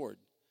used a sword.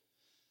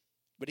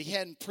 But he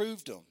hadn't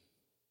proved them.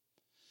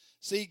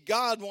 See,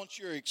 God wants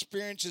your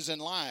experiences in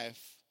life,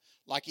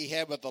 like he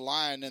had with the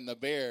lion and the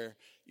bear.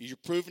 You're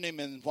proving him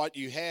in what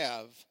you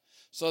have,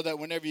 so that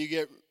whenever you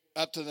get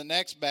up to the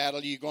next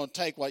battle, you're going to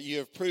take what you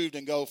have proved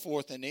and go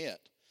forth in it.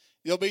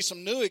 There'll be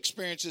some new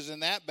experiences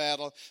in that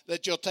battle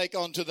that you'll take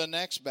on to the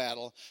next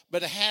battle.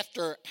 But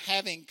after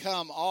having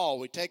come all,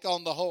 we take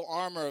on the whole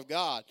armor of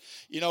God.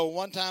 You know,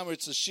 one time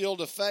it's the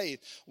shield of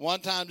faith.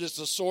 One time it's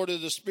the sword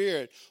of the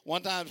Spirit.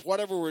 One time,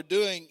 whatever we're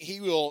doing, he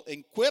will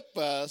equip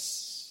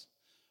us.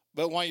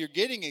 But while you're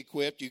getting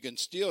equipped, you can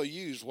still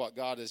use what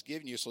God has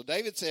given you. So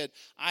David said,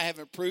 I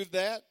haven't proved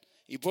that.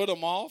 He put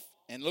them off.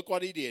 And look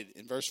what he did.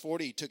 In verse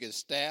 40, he took his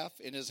staff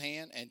in his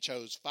hand and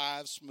chose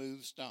 5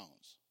 smooth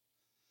stones.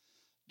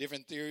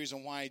 Different theories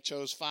on why he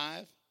chose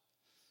 5.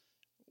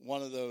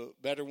 One of the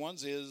better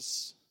ones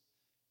is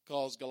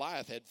because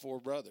Goliath had 4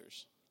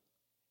 brothers.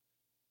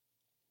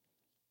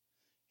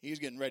 He was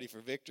getting ready for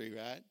victory,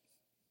 right?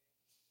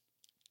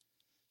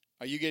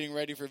 Are you getting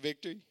ready for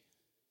victory?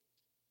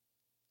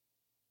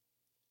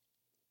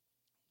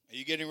 Are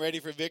you getting ready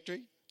for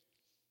victory?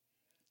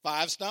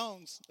 5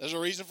 stones. There's a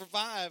reason for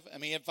 5. I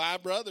mean, he had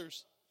 5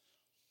 brothers.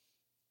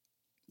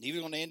 He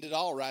was going to end it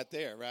all right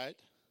there, right?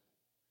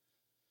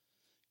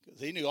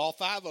 Because he knew all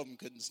 5 of them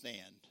couldn't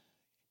stand.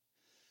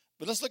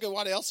 But let's look at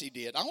what else he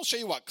did. I'm going to show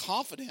you what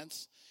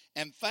confidence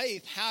and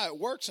faith, how it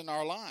works in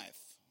our life.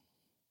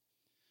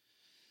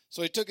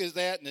 So he took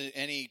and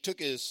he took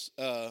his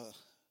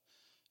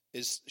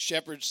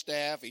shepherd's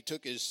staff. He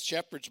took his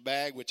shepherd's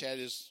bag, which had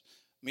his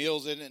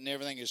meals in it and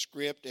everything, his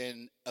script,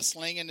 and a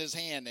sling in his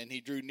hand, and he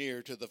drew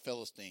near to the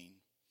Philistine.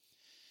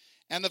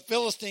 And the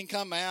Philistine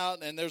come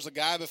out, and there's a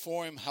guy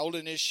before him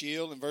holding his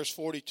shield. In verse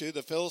 42,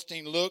 the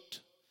Philistine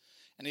looked,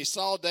 and he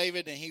saw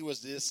David, and he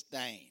was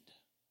disdained.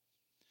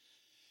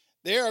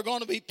 There are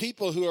going to be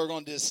people who are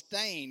going to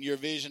disdain your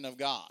vision of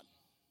God.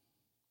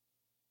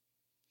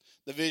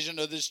 The vision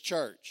of this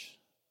church.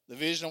 The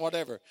vision of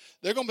whatever.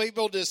 They're going to be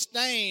people who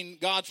disdain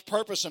God's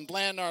purpose and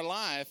plan in our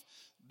life.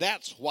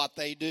 That's what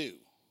they do.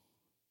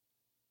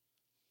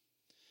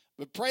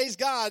 But praise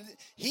God,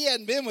 he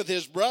hadn't been with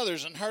his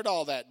brothers and heard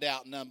all that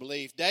doubt and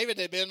unbelief. David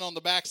had been on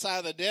the backside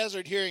of the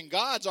desert hearing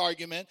God's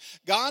argument,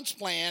 God's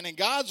plan, and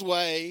God's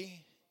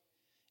way,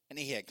 and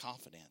he had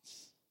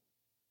confidence.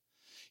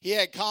 He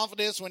had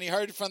confidence when he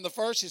heard it from the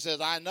first. He says,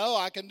 I know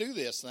I can do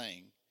this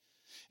thing.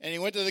 And he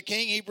went to the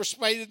king. He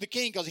persuaded the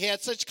king because he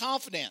had such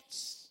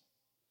confidence.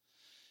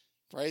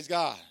 Praise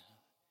God.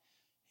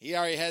 He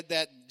already had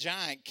that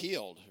giant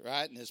killed,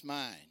 right, in his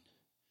mind.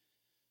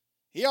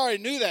 He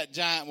already knew that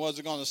giant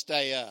wasn't going to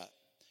stay up.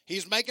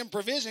 He's making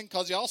provision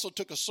because he also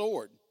took a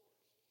sword.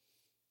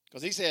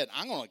 Because he said,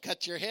 I'm going to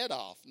cut your head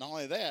off. Not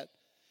only that,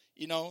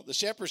 the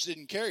shepherds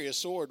didn't carry a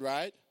sword,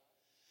 right?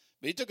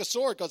 But he took a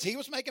sword because he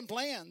was making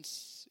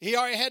plans. He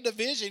already had the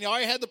vision. He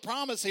already had the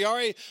promise. He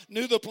already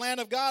knew the plan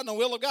of God and the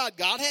will of God.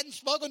 God hadn't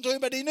spoken to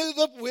him, but he knew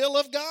the will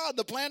of God,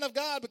 the plan of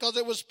God, because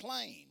it was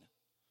plain.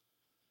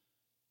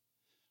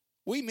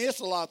 We miss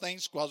a lot of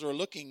things because we're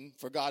looking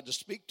for God to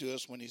speak to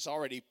us when he's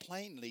already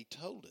plainly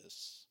told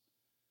us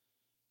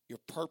your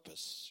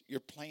purpose,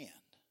 your plan.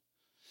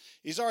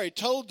 He's already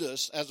told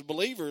us as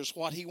believers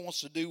what he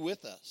wants to do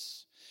with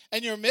us.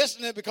 And you're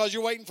missing it because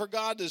you're waiting for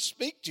God to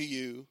speak to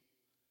you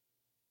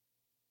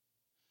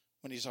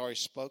when he's already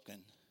spoken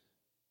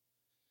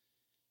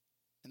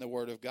in the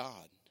Word of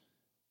God.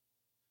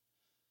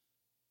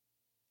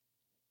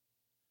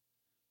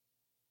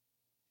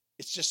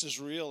 It's just as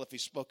real if he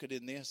spoke it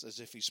in this as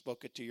if he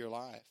spoke it to your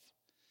life.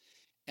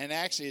 And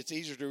actually, it's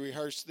easier to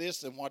rehearse this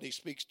than what he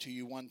speaks to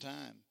you one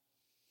time,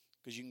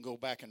 because you can go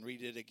back and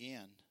read it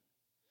again.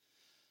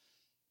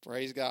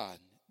 Praise God.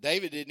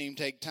 David didn't even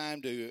take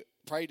time to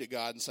pray to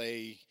God and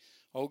say,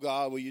 oh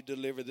God, will you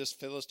deliver this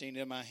Philistine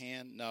in my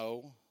hand?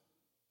 No.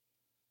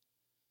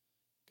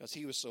 Because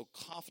he was so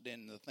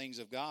confident in the things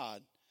of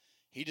God,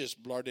 he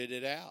just blurted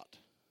it out.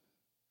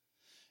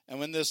 And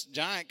when this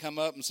giant come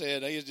up and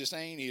said, he was just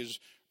saying,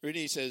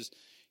 he says,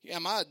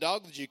 am I a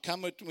dog that you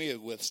come with me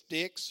with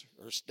sticks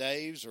or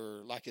staves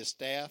or like his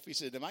staff? He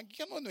said, am I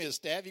coming with me with a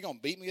staff? You going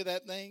to beat me with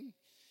that thing?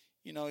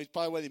 He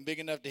probably wasn't big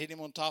enough to hit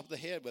him on top of the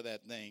head with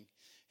that thing.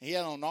 He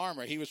had on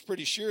armor. He was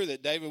pretty sure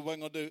that David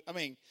wasn't going to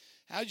do.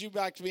 How'd you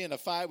like to be in a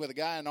fight with a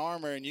guy in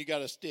armor and you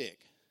got a stick?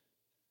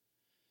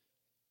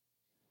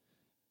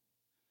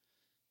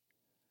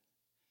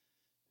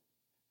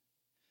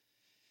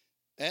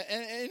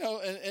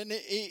 And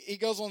he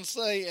goes on to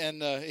say,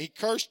 and he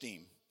cursed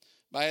him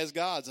by his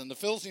gods. And the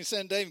Philistine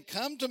said to David,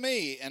 come to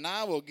me, and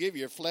I will give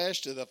your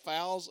flesh to the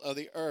fowls of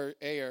the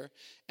air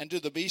and to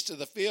the beasts of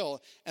the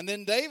field. And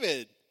then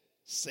David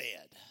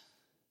said,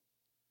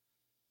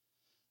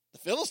 the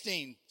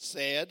Philistine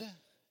said,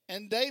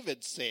 and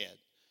David said,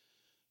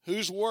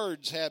 whose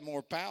words had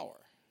more power?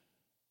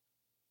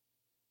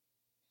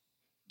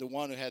 The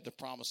one who had the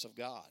promise of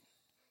God.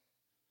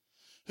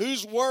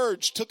 Whose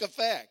words took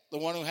effect? The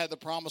one who had the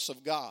promise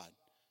of God.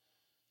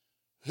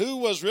 Who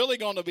was really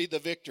going to be the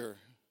victor?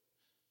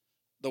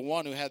 The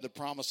one who had the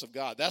promise of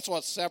God. That's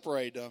what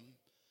separated them.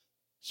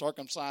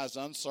 Circumcised,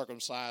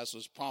 uncircumcised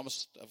was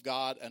promised of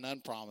God and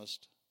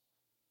unpromised.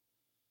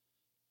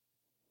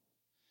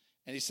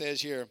 And he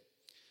says here,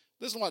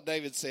 this is what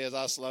David says.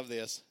 I just love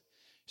this.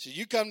 He says,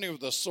 you come to me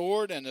with a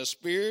sword and a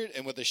spear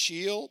and with a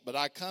shield, but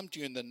I come to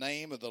you in the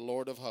name of the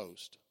Lord of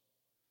hosts.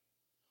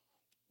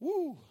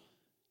 Woo!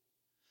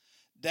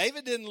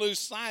 David didn't lose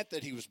sight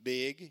that he was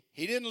big.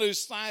 He didn't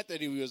lose sight that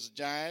he was a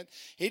giant.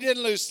 He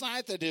didn't lose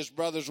sight that his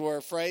brothers were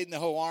afraid and the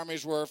whole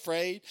armies were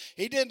afraid.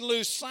 He didn't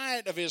lose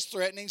sight of his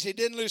threatenings. He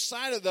didn't lose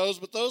sight of those,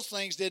 but those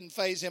things didn't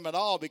faze him at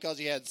all because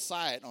he had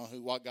sight on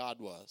what God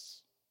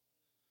was.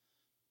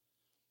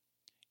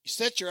 You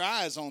set your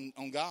eyes on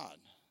God.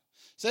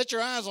 Set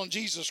your eyes on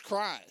Jesus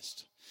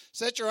Christ.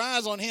 Set your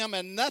eyes on him,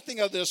 and nothing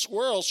of this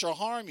world shall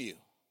harm you.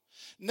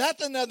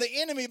 Nothing of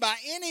the enemy by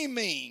any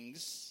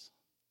means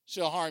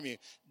shall harm you.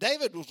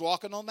 David was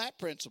walking on that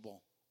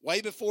principle.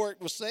 way before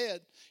it was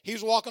said. He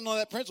was walking on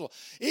that principle.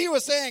 He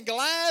was saying,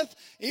 Goliath,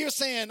 he was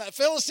saying,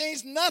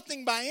 Philistines,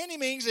 nothing by any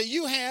means that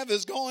you have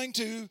is going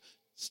to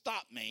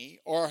stop me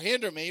or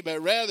hinder me,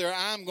 but rather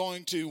I'm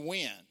going to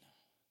win.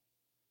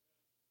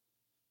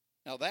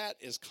 Now that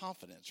is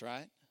confidence,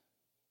 right?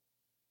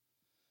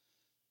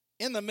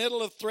 In the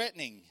middle of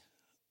threatening,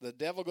 the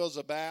devil goes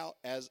about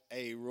as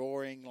a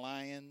roaring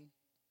lion,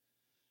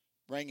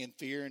 bringing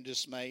fear and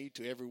dismay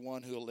to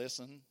everyone who will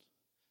listen.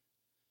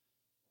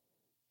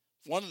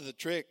 One of the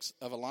tricks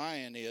of a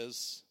lion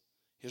is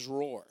his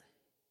roar.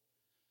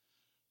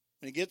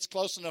 When he gets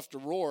close enough to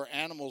roar,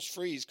 animals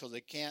freeze because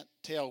they can't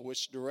tell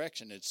which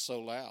direction. It's so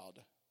loud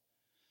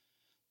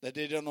that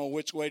they don't know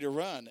which way to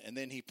run, and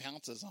then he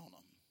pounces on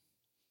them.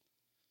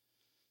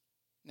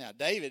 Now,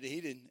 David,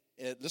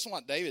 this is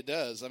what David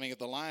does. I mean, if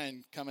the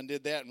lion come and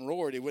did that and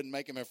roared, it wouldn't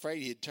make him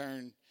afraid. He'd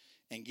turn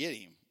and get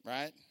him,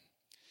 right?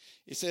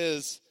 He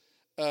says,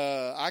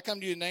 I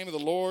come to you in the name of the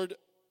Lord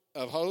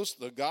of hosts,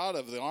 the God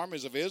of the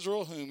armies of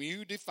Israel, whom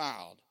you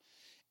defiled.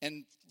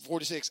 And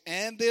 46,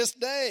 and this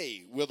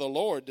day will the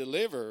Lord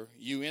deliver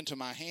you into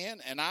my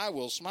hand, and I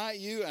will smite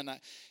you,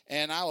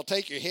 and I will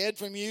take your head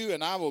from you,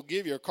 and I will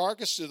give your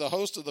carcass to the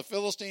host of the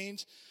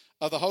Philistines,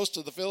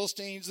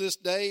 this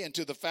day, and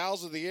to the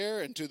fowls of the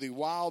air, and to the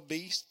wild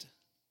beast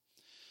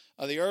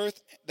of the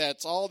earth, that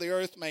all the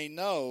earth may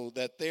know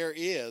that there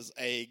is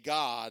a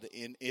God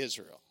in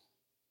Israel.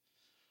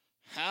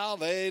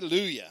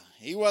 Hallelujah.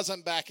 He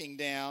wasn't backing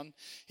down.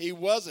 He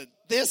wasn't.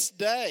 This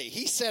day,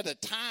 he set a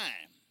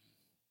time.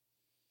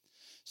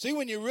 See,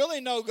 when you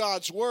really know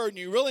God's word and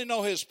you really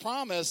know his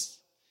promise,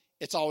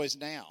 it's always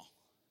now.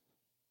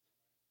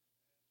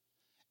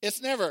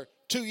 It's never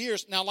 2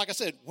 years. Now, like I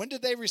said, when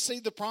did they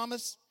receive the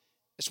promise?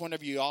 It's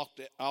whenever you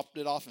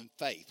opted off in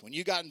faith. When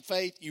you got in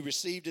faith, you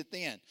received it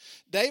then.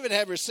 David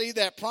had received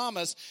that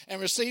promise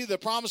and received the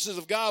promises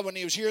of God when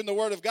he was hearing the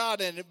word of God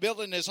and it built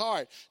in his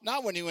heart.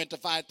 Not when he went to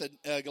fight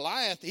the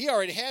Goliath. He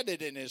already had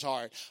it in his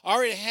heart.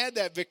 Already had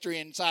that victory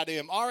inside of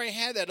him. Already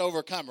had that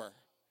overcomer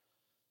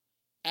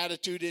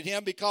attitude in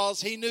him because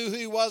he knew who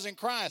he was in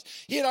Christ.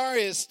 He had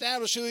already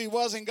established who he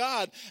was in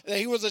God, that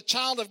he was a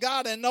child of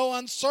God, and no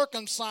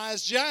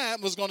uncircumcised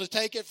giant was going to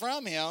take it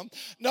from him.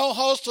 No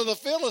host of the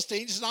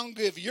Philistines is going to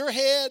give your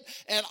head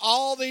and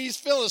all these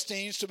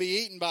Philistines to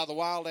be eaten by the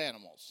wild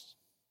animals.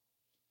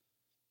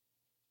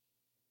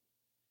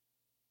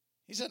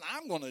 He said,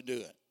 I'm going to do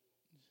it.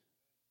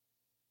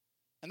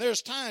 And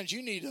there's times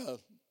you need to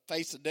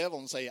face the devil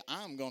and say,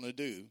 I'm going to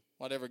do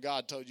whatever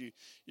God told you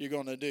you're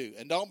going to do.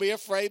 And don't be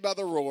afraid by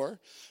the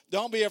roar.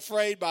 Don't be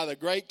afraid by the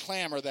great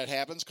clamor that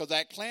happens, because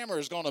that clamor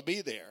is going to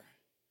be there.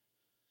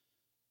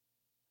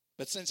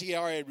 But since he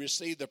already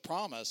received the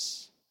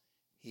promise,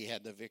 he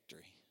had the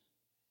victory.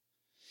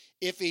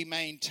 If he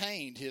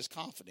maintained his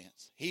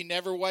confidence. He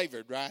never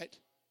wavered, right?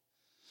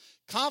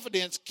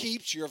 Confidence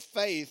keeps your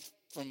faith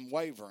from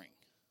wavering.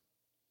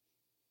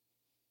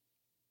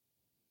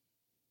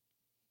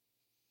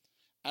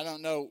 I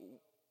don't know.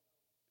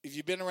 If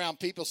you've been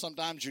around people,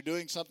 sometimes you're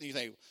doing something, you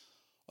think,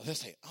 well, they'll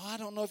say, I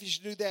don't know if you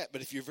should do that.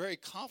 But if you're very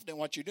confident in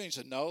what you're doing, you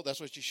say, no,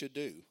 that's what you should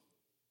do.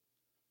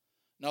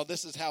 No,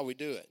 this is how we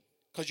do it.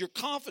 Because you're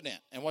confident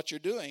in what you're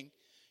doing.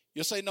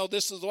 You'll say, no,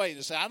 this is the way.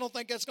 You say, I don't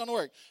think that's going to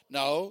work.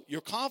 No, you're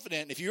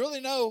confident. If you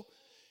really know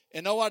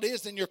and know what it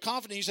is, then you're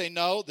confident. You say,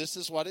 no, this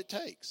is what it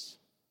takes.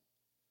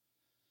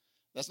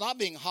 That's not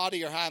being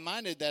haughty or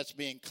high-minded. That's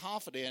being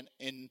confident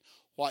in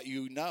what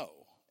you know.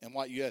 And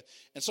what you have.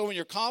 And so when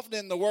you're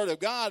confident in the word of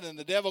God and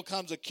the devil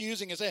comes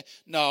accusing and saying,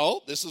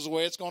 no, this is the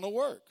way it's going to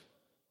work.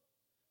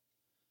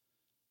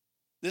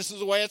 This is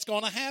the way it's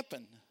going to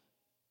happen.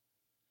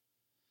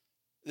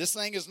 This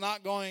thing is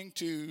not going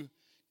to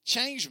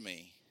change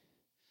me.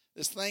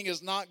 This thing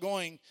is not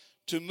going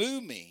to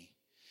move me.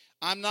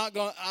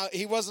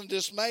 He wasn't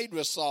dismayed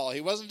with Saul.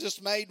 He wasn't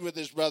dismayed with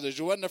his brothers.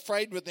 He wasn't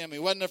afraid with them. He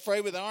wasn't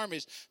afraid with the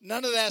armies.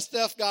 None of that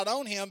stuff got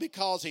on him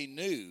because he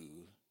knew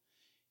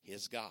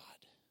his God.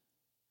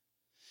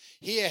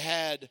 He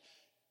had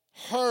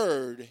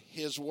heard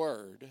his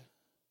word.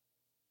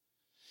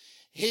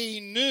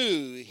 He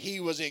knew he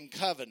was in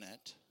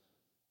covenant.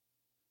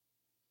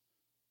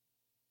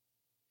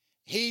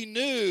 He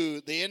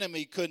knew the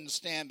enemy couldn't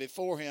stand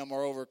before him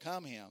or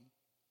overcome him.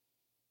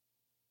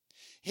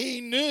 He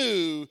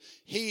knew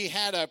he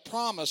had a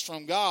promise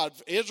from God.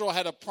 Israel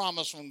had a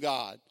promise from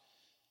God.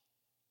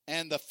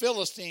 And the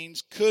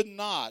Philistines could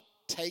not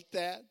take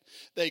that.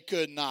 They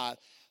could not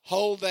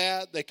hold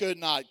that. They could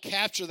not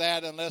capture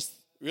that unless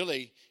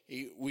really,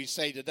 we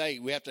say today,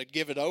 we have to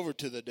give it over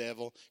to the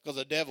devil, because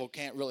the devil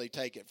can't really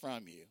take it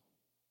from you.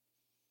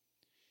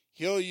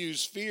 He'll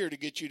use fear to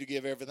get you to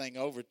give everything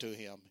over to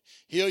him.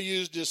 He'll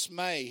use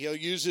dismay. He'll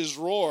use his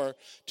roar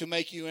to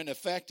make you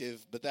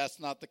ineffective, but that's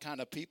not the kind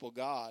of people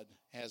God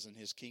has in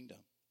his kingdom.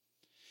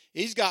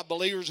 He's got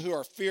believers who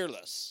are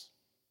fearless.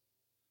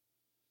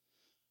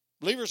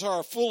 Believers who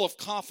are full of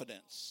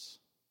confidence.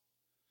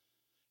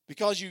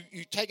 Because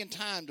you've taken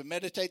time to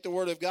meditate the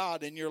Word of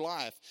God in your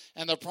life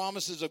and the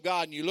promises of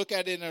God, and you look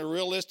at it in a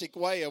realistic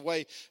way, a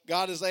way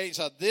God is saying,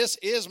 so this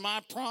is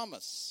my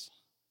promise.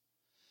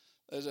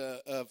 There's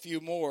a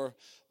few more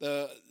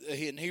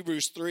in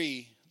Hebrews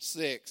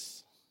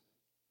 3:6.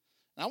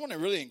 And I want to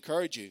really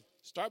encourage you,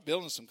 start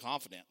building some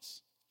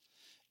confidence.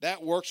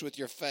 That works with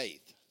your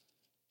faith.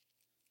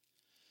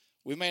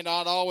 We may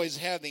not always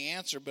have the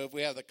answer, but if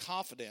we have the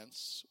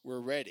confidence, we're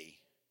ready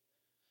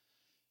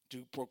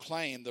to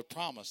proclaim the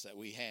promise that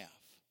we have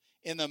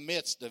in the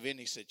midst of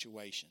any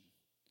situation.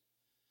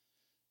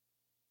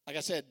 Like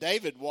I said,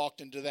 David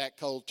walked into that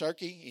cold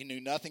turkey. He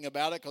knew nothing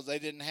about it because they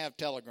didn't have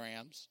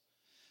telegrams.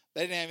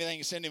 They didn't have anything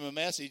to send him a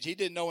message. He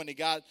didn't know when he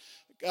got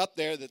up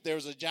there that there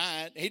was a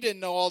giant. He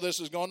didn't know all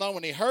this was going on.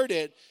 When he heard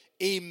it,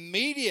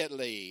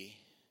 immediately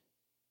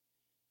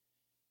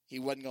he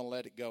wasn't going to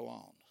let it go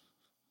on.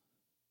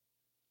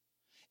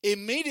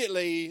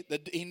 Immediately,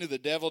 he knew the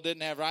devil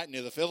didn't have right,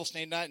 knew the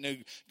Philistine didn't, knew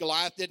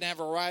Goliath didn't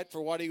have a right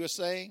for what he was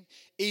saying.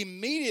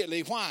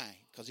 Immediately, why?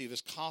 Because he was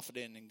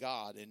confident in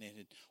God and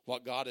in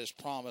what God has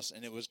promised,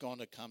 and it was going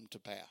to come to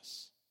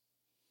pass.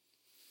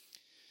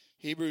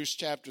 Hebrews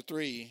chapter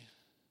 3,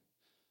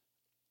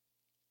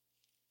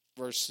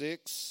 verse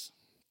 6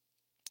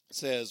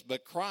 says,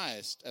 but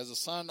Christ, as a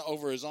son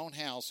over his own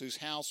house, whose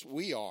house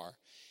we are,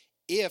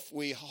 if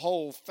we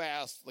hold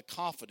fast the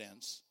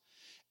confidence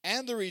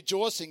and the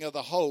rejoicing of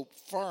the hope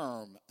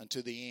firm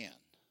unto the end.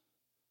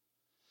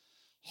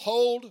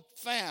 Hold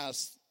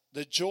fast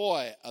the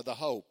joy of the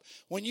hope.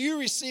 When you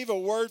receive a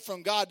word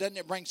from God, doesn't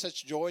it bring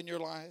such joy in your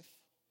life?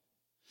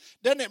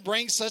 Doesn't it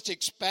bring such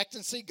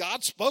expectancy?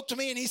 God spoke to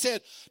me and he said,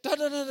 da,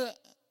 da, da, da.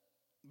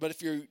 But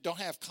if you don't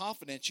have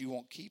confidence, you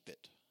won't keep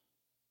it.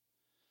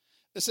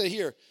 Let's say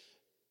here,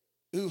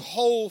 who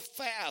hold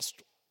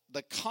fast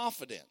the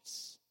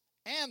confidence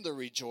and the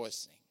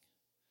rejoicing.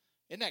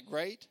 Isn't that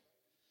great?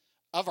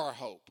 Of our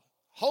hope.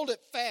 Hold it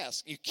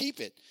fast. You keep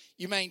it.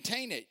 You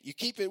maintain it. You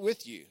keep it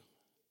with you.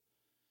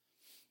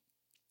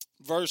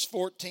 Verse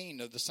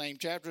 14 of the same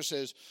chapter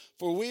says,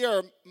 for we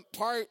are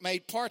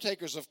made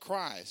partakers of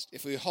Christ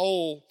if we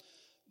hold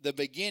the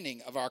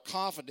beginning of our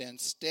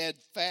confidence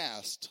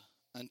steadfast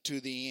unto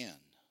the end.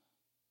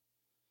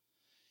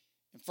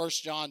 And 1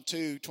 John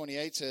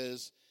 2:28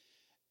 says,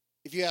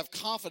 if you have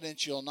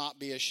confidence, you'll not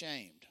be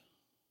ashamed.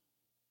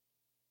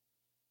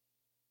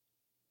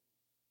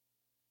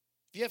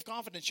 If you have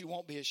confidence, you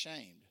won't be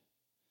ashamed.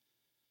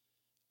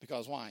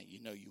 Because why?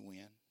 You know you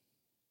win.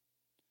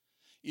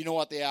 You know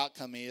what the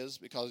outcome is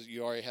because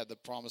you already had the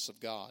promise of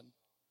God.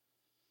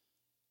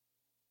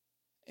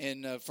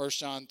 In 1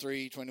 John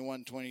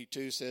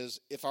 3:21-22 says,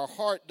 if our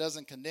heart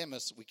doesn't condemn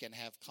us, we can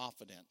have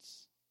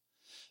confidence.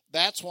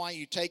 That's why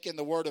you take in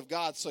the Word of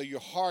God so your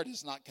heart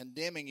is not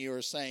condemning you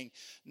or saying,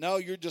 no,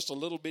 you're just a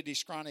little bitty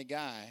scrawny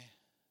guy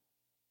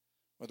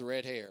with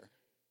red hair.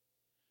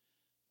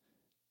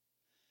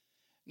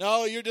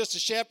 No, you're just a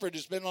shepherd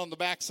who's been on the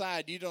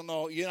backside. You don't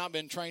know, you've not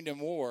been trained in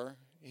war.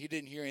 He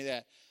didn't hear any of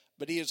that.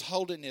 But he is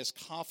holding his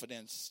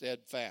confidence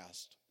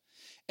steadfast.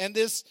 And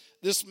this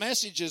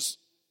message is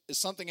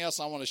something else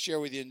I want to share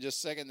with you in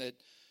just a second.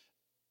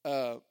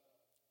 That,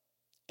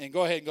 and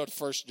go ahead and go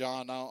to 1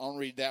 John. I'll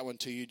read that one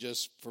to you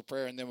just for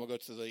prayer, and then we'll go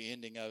to the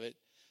ending of it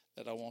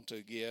that I want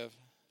to give.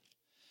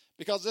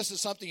 Because this is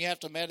something you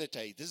have to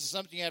meditate. This is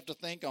something you have to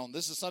think on.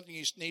 This is something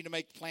you need to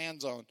make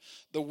plans on.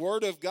 The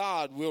Word of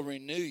God will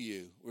renew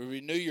you. Will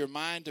renew your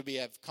mind to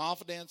have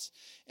confidence,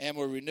 and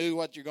will renew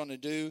what you're going to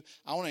do.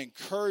 I want to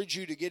encourage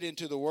you to get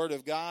into the Word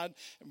of God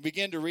and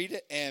begin to read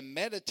it and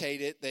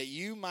meditate it that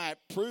you might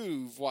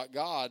prove what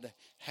God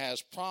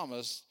has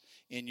promised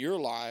in your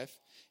life.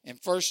 In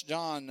 1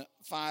 John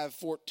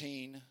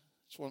 5:14,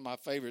 it's one of my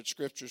favorite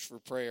scriptures for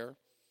prayer.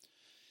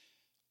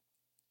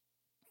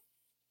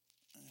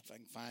 If I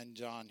can find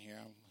John here,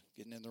 I'm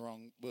getting in the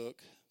wrong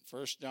book.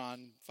 1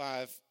 John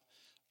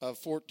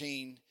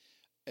 5:14,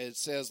 it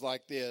says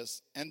like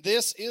this, and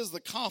this is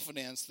the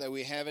confidence that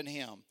we have in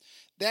him,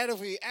 that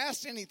if we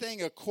ask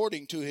anything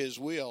according to his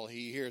will,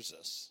 he hears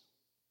us.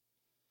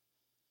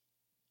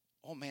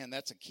 Oh man,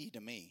 that's a key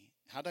to me.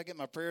 How do I get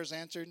my prayers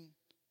answered?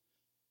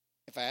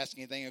 If I ask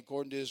anything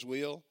according to his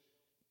will,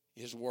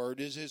 his word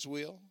is his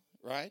will,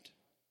 right?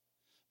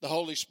 The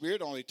Holy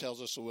Spirit only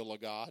tells us the will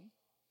of God.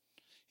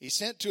 He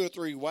sent 2 or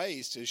 3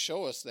 ways to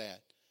show us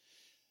that.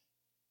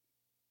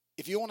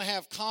 If you want to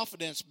have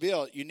confidence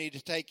built, you need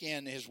to take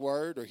in his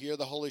word or hear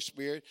the Holy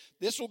Spirit.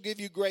 This will give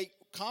you great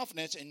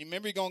confidence, and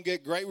remember, you're going to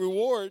get great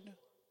reward.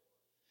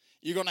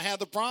 You're going to have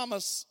the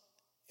promise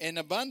and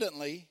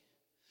abundantly.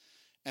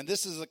 And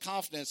this is the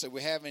confidence that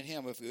we have in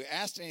him. If we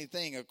ask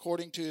anything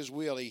according to his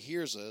will, he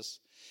hears us.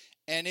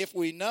 And if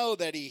we know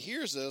that he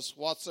hears us,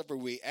 whatsoever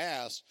we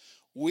ask,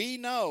 we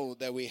know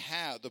that we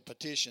have the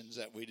petitions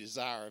that we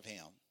desire of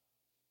him.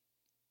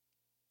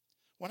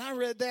 When I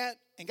read that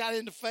and got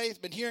into faith,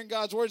 been hearing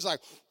God's word, it's like,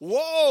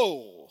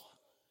 whoa.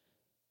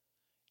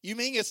 You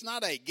mean it's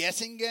not a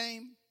guessing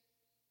game?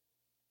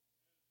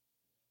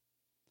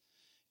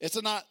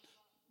 It's not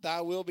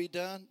thy will be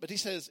done. But he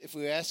says, if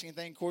we ask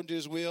anything according to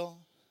his will,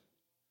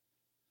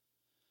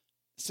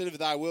 instead of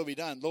thy will be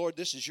done, Lord,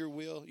 this is your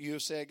will. You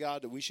have said,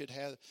 God, that we should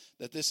have,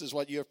 that this is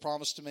what you have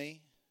promised to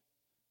me.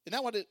 Isn't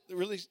that what it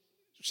really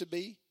should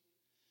be?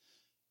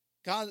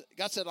 God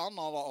said, I'll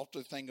not alter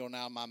the thing going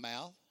out of my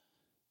mouth.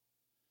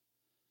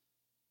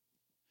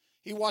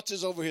 He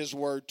watches over his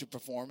word to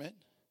perform it.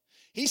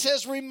 He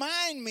says,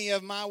 remind me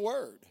of my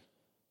word.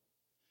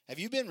 Have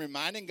you been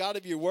reminding God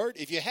of your word?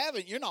 If you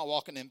haven't, you're not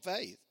walking in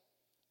faith.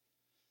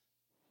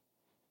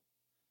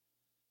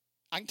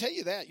 I can tell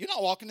you that. You're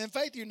not walking in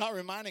faith. You're not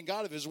reminding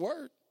God of his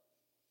word.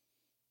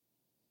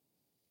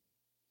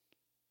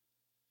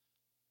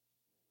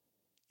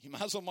 You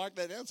might as well mark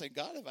that down and say,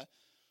 God,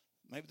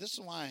 maybe this is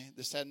why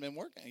this hadn't been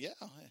working. Yeah.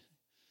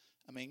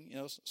 I mean,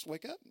 let's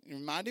wake up.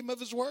 Remind him of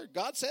his word.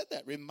 God said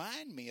that.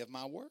 Remind me of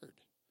my word.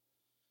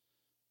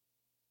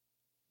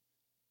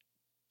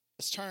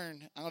 Let's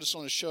turn. I just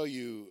want to show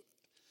you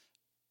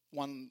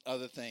one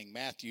other thing.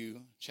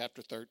 Matthew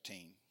chapter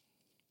 13.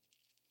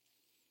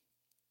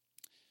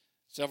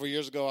 Several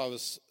years ago, I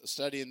was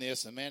studying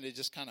this, and man, it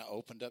just kind of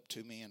opened up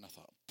to me, and I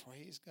thought,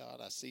 praise God,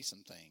 I see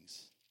some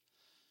things.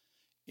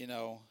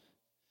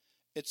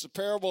 It's the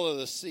parable of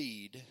the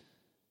seed,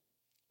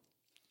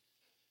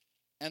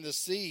 and the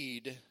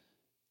seed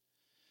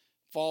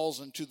falls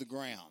into the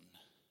ground.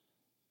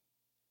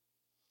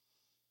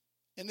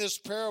 In this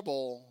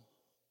parable,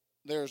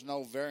 there's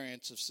no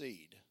variance of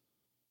seed.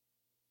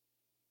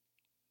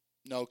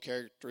 No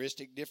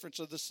characteristic difference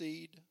of the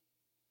seed.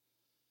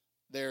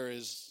 There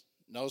is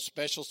no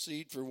special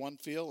seed for one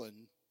field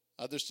and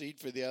other seed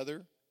for the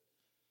other.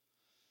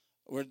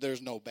 Where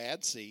there's no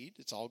bad seed.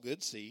 It's all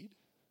good seed.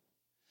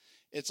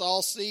 It's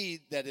all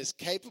seed that is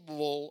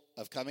capable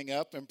of coming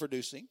up and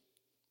producing.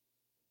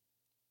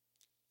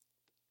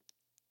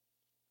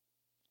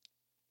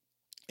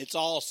 It's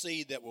all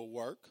seed that will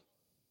work.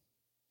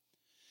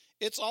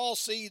 It's all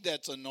seed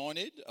that's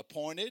anointed,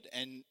 appointed,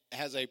 and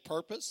has a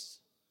purpose.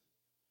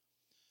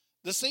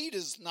 The seed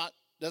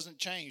doesn't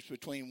change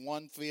between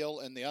one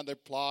field and the other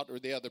plot or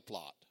the other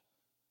plot.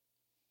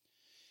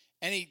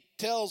 And he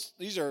tells,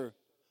 these are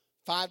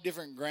 5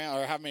 different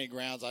grounds, or how many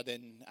grounds, I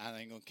ain't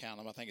going to count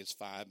them. I think it's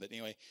 5. But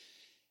anyway,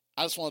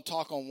 I just want to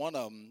talk on one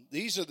of them.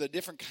 These are the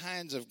different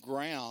kinds of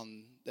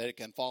ground that it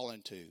can fall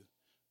into.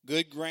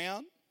 Good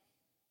ground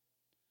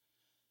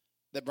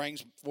that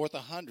brings forth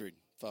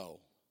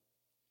 100-fold.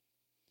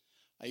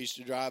 I used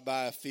to drive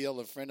by a field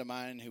of a friend of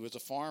mine who was a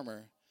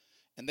farmer,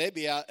 and they'd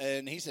be out,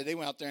 and he said they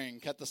went out there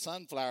and cut the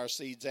sunflower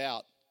seeds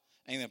out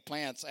and the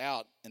plants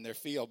out in their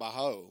field by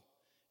hoe.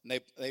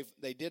 And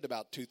they did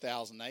about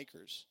 2,000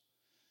 acres.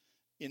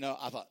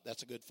 I thought,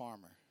 that's a good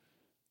farmer.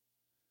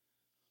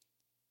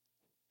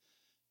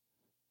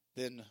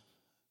 Then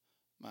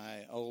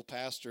my old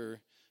pastor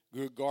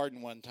grew a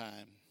garden one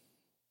time,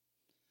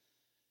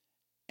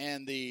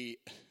 and the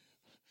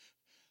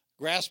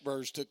grass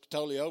birds took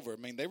totally over. I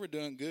mean, they were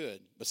doing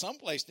good. But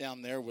someplace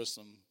down there was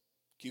some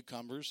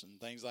cucumbers and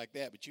things like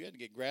that. But you had to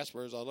get grass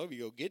birds all over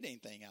you to go get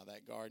anything out of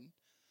that garden.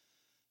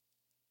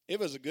 It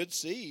was a good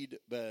seed,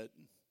 but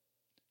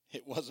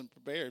it wasn't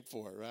prepared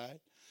for it, right?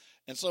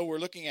 And so we're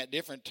looking at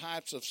different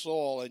types of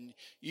soil, and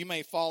you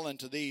may fall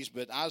into these,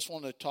 but I just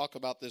want to talk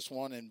about this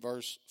one in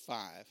verse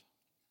 5. It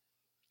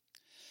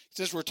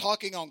says we're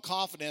talking on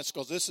confidence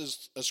because this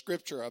is a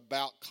scripture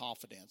about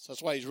confidence.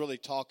 That's what he's really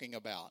talking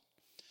about.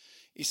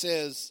 He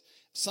says,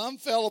 some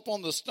fell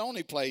upon the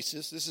stony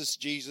places. This is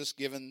Jesus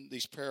giving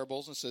these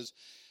parables. And says,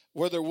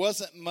 where there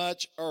wasn't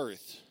much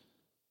earth.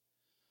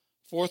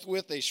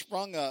 Forthwith they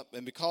sprung up,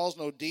 and because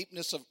no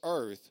deepness of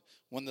earth,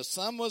 when the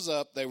sun was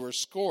up, they were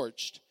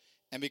scorched.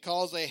 And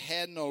because they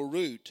had no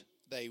root,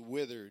 they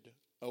withered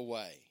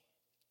away.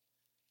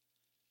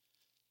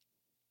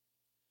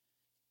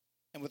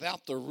 And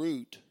without the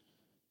root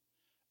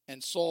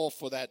and soil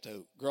for that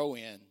to grow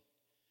in,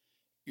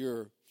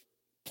 your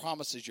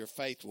promises, your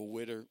faith will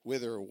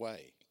wither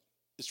away.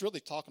 It's really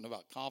talking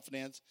about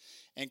confidence.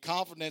 And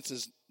confidence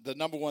is the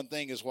number one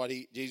thing is what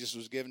Jesus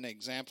was giving an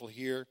example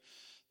here.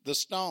 The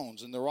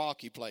stones and the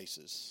rocky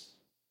places,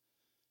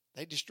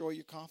 they destroy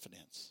your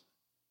confidence.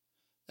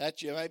 That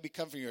may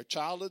come from your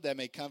childhood. That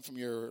may come from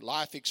your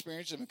life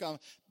experience.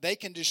 They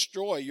can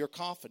destroy your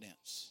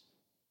confidence.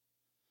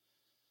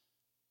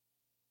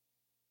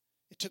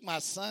 It took my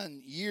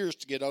son years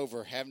to get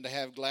over having to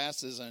have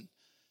glasses, and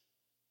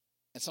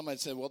somebody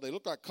said, well, they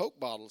look like Coke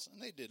bottles.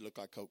 And they did look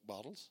like Coke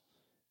bottles.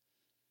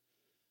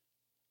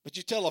 But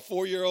you tell a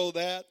 4-year-old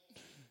that,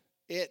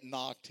 it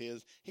knocked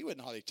he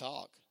wouldn't hardly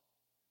talk.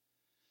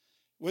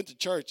 Went to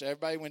church.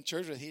 Everybody went to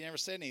church with him. He never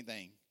said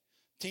anything.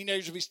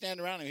 Teenagers would be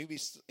standing around him.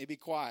 He'd be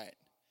quiet.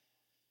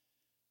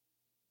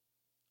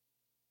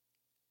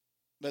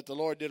 But the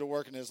Lord did a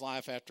work in his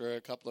life after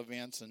a couple of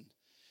events, and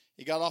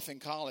he got off in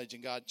college,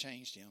 and God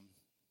changed him.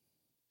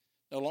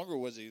 No longer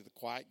was he the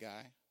quiet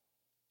guy.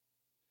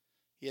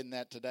 He isn't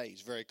that today.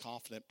 He's a very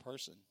confident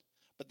person.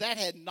 But that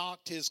had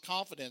knocked his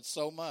confidence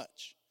so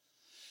much.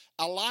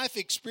 A life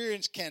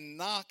experience can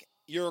knock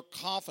your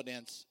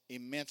confidence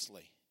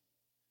immensely.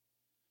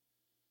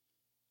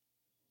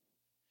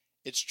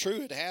 It's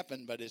true it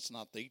happened, but it's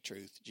not the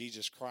truth.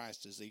 Jesus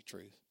Christ is the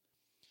truth.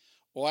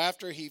 Well,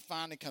 after he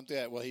finally come through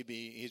that, well,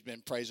 he's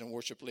been praise and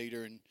worship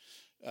leader in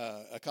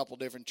a couple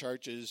different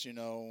churches.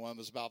 One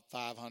was about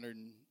 500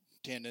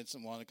 attendance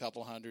and one a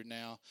couple hundred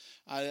now.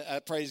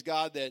 I praise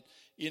God that,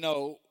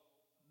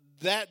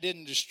 that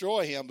didn't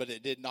destroy him, but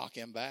it did knock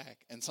him back.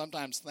 And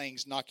sometimes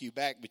things knock you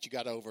back, but you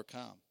got to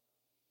overcome.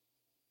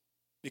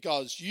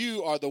 Because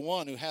you are the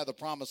one who had the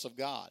promise of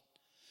God.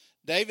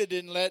 David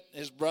didn't let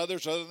his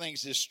brothers or other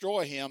things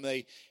destroy him.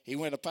 He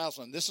went past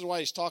them. This is what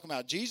he's talking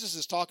about. Jesus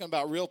is talking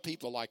about real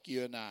people like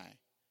you and I.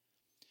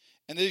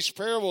 And these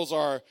parables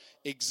are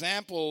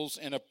examples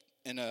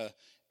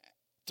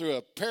through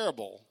a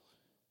parable.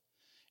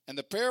 And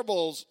the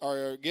parables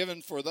are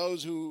given for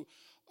those who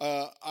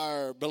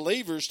are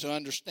believers to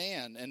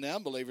understand and the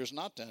unbelievers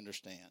not to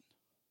understand.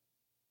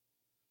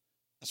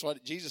 That's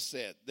what Jesus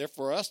said. They're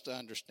for us to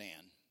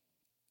understand.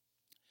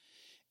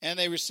 And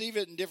they receive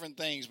it in different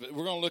things. But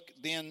we're going to look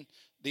then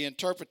the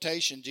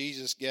interpretation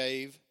Jesus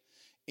gave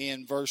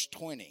in verse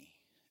 20.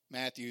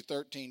 Matthew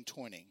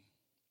 13:20.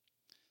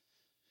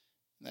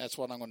 That's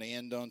what I'm going to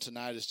end on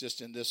tonight. It's just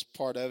in this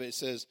part of it. It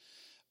says,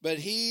 but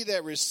he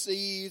that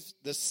received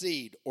the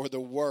seed or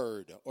the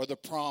word or the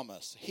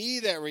promise, he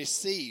that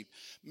received,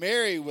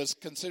 Mary was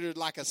considered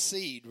like a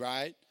seed,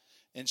 right?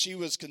 And she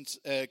was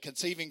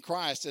conceiving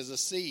Christ as a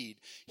seed.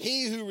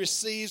 He who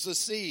receives the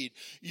seed,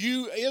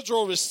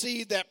 Israel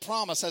received that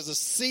promise as a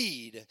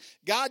seed.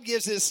 God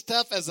gives his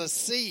stuff as a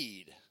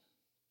seed,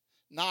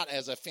 not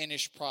as a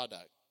finished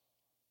product.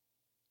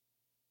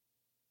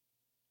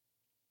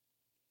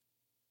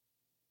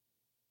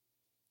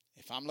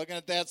 If I'm looking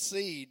at that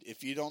seed,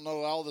 if you don't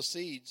know all the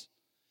seeds,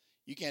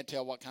 you can't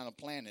tell what kind of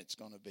plant it's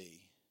going to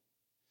be.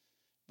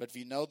 But if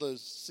you know the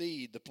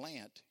seed, the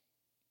plant,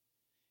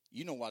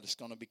 you know what it's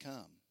going to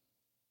become.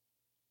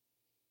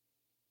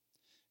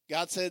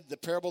 God said the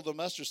parable of the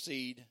mustard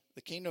seed,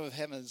 the kingdom of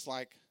heaven is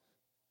like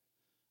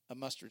a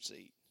mustard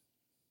seed.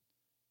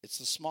 It's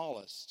the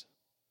smallest.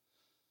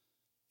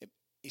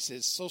 He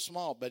says so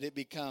small, but it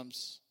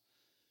becomes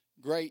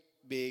great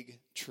big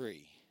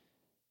tree.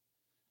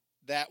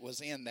 That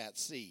was in that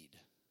seed.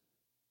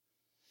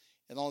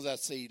 As long as that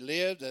seed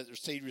lived, that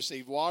seed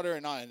received water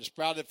and it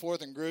sprouted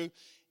forth and grew,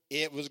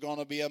 it was going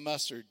to be a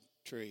mustard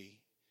tree.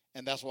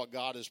 And that's what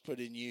God has put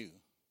in you.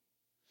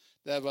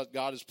 That's what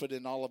God has put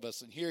in all of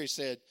us. And here he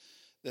said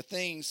the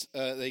things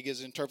that he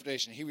gives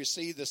interpretation. He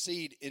received the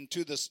seed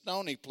into the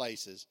stony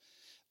places.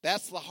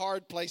 That's the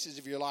hard places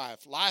of your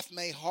life. Life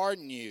may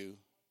harden you.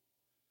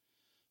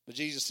 But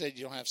Jesus said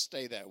you don't have to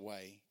stay that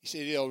way. He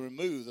said he'll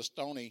remove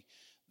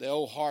the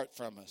old heart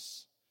from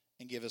us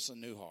and give us a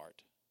new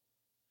heart.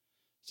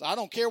 So I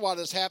don't care what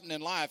has happened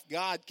in life.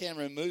 God can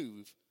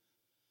remove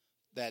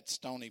that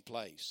stony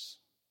place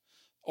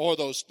or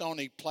those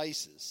stony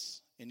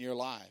places in your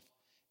life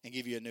and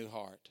give you a new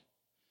heart.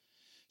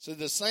 So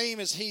the same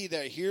as he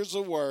that hears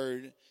the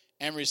word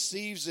and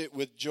receives it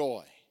with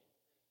joy.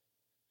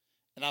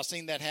 And I've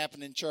seen that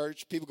happen in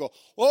church. People go,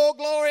 oh,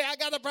 glory, I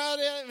got a proud,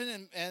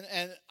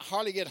 and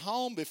hardly get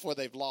home before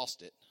they've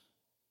lost it.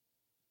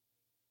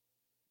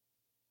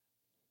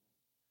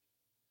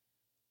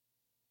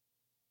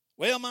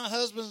 Well, my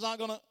husband's not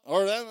going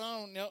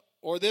to,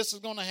 or this is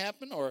going to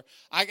happen, or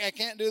I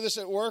can't do this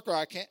at work, or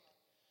I can't.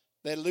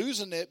 They're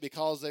losing it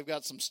because they've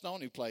got some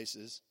stony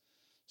places.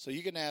 So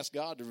you can ask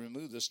God to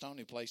remove the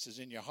stony places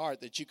in your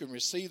heart that you can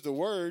receive the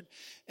word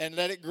and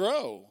let it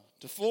grow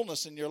to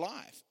fullness in your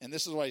life. And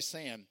this is what he's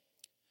saying.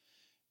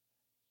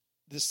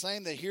 The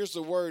same that hears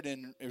the word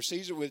and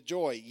receives it with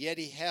joy, yet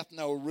he hath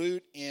no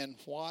root in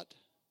what?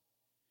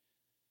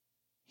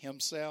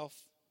 Himself.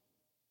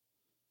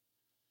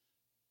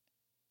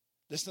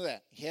 Listen to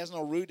that. He has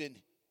no root in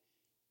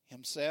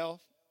himself.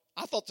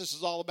 I thought this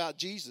was all about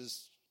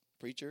Jesus,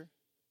 preacher.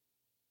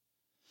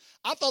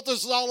 I thought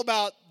this was all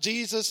about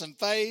Jesus and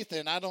faith,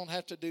 and I don't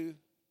have to do.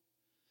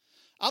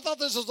 I thought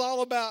this was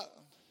all about.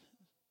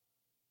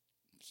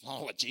 It's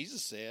not what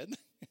Jesus said.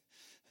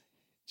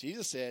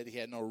 Jesus said he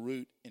had no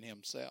root in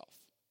himself.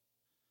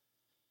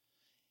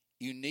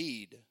 You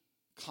need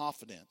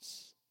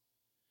confidence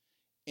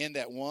in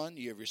that, one,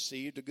 you have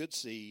received a good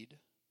seed,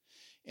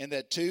 and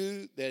that,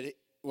 two, that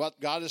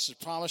what God has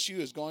promised you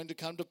is going to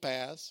come to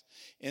pass.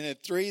 And then,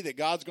 three, that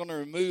God's going to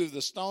remove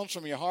the stones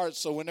from your heart,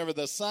 so whenever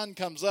the sun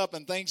comes up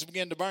and things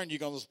begin to burn, you're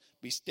going to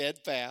be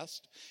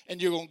steadfast,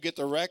 and you're going to get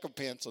the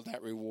recompense of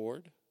that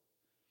reward.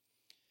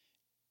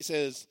 He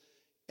says,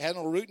 had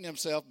no root in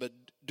himself, but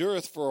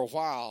dureth for a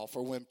while.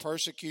 For when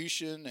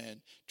persecution and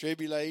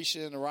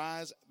tribulation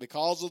arise,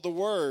 because of the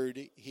word,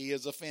 he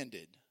is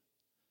offended.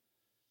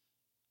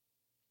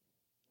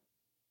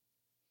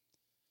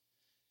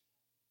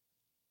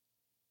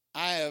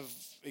 I have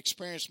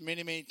experienced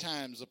many, many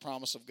times the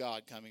promise of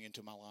God coming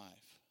into my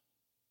life.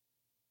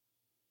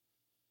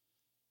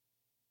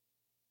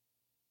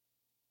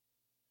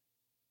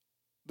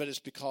 But it's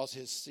because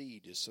his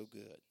seed is so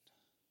good.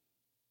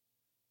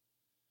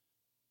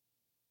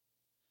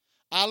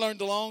 I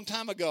learned a long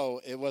time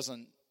ago it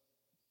wasn't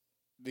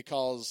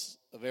because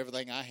of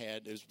everything I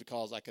had. It was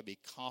because I could be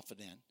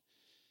confident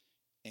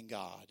in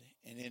God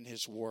and in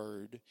His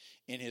Word,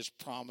 in His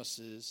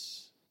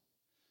promises.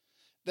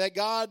 That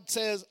God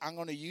says, I'm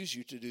going to use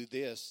you to do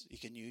this. He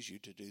can use you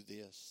to do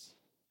this.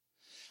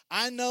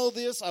 I know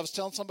this. I was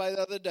telling somebody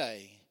the other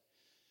day.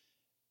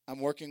 I'm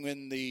working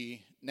in the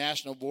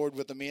national board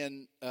with the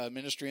men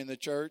ministry in the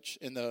church,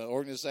 in the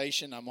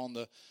organization.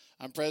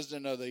 I'm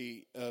president of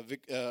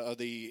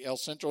the El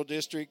Centro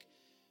district.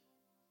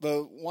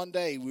 But one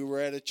day we were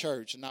at a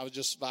church, and I was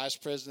just vice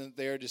president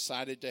there,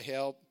 decided to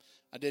help.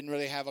 I didn't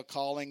really have a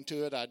calling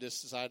to it. I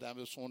just decided I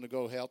just wanted to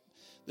go help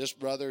this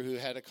brother who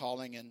had a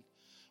calling, and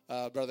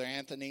Brother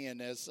Anthony.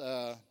 And as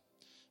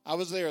I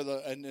was there,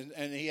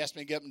 and he asked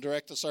me to get up and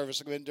direct the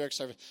service. I go in and direct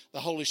service.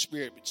 The Holy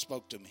Spirit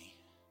spoke to me.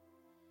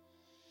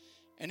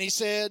 And he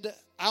said,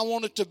 I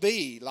want it to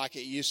be like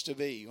it used to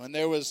be. When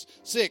there was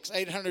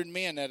 600-800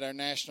 men at our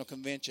national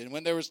convention.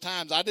 When there was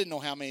times, I didn't know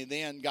how many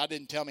then. God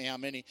didn't tell me how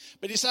many.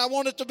 But he said, I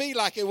want it to be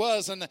like it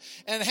was. And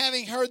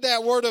having heard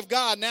that word of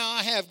God, now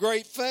I have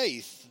great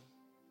faith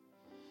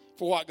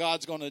for what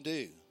God's going to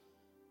do.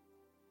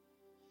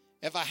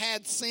 If I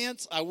had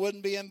sense, I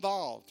wouldn't be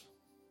involved.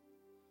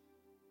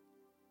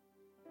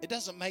 It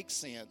doesn't make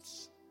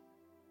sense.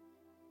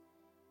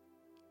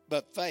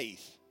 But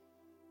faith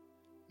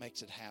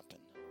makes it happen.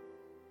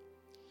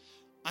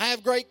 I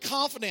have great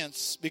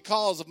confidence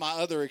because of my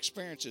other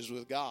experiences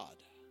with God.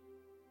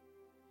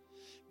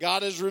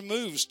 God has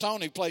removed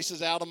stony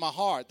places out of my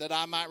heart that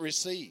I might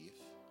receive.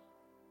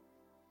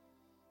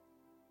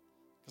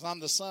 Because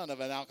I'm the son of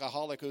an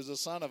alcoholic who's the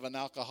son of an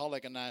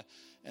alcoholic,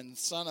 and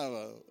son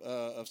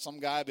of some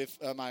guy.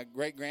 My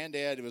great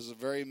granddad was a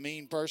very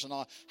mean person.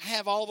 I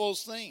have all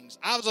those things.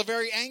 I was a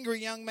very angry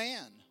young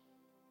man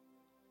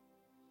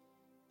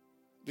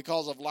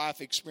because of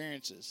life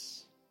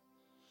experiences.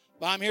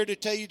 But I'm here to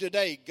tell you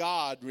today,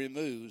 God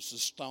removes the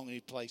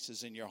stony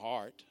places in your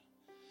heart.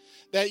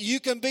 That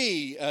you can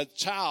be a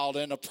child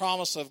and a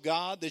promise of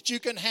God. That you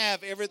can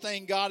have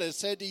everything God has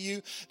said to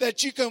you.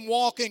 That you can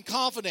walk in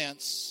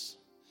confidence.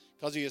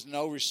 Because He is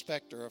no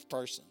respecter of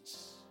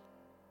persons.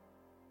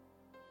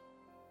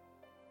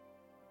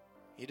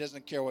 He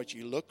doesn't care what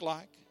you look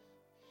like.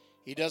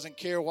 He doesn't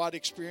care what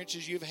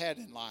experiences you've had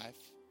in life.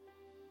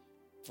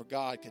 For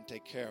God can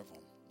take care of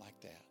them like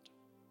that.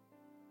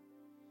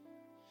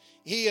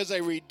 He is a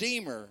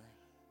redeemer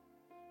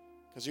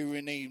because He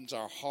redeems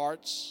our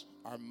hearts,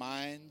 our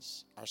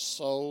minds, our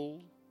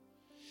soul.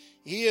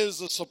 He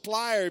is a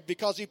supplier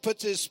because He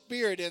puts His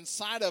Spirit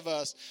inside of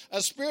us.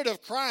 A Spirit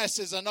of Christ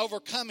is an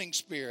overcoming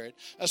spirit.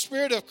 A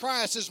Spirit of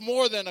Christ is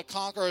more than a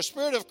conqueror. A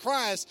Spirit of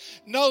Christ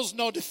knows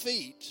no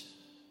defeat.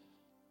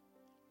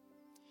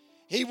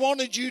 He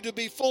wanted you to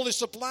be fully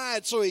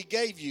supplied, so He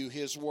gave you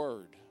His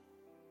Word.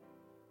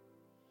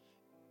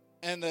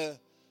 And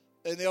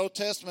in the Old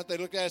Testament, they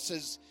look at it and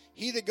says,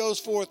 He that goes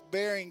forth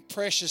bearing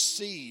precious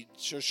seed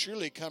shall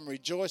surely come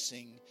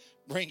rejoicing,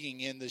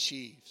 bringing in the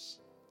sheaves.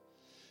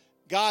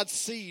 God's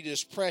seed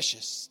is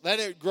precious.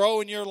 Let it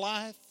grow in your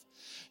life.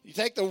 You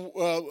take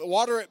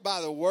water it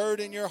by the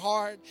word in your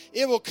heart.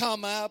 It will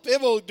come up.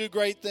 It will do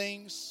great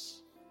things.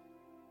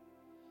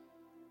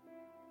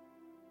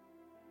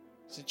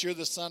 Since you're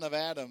the son of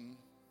Adam,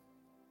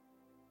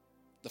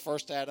 the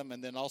first Adam,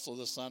 and then also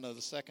the son of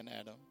the second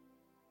Adam,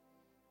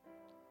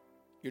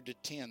 you're to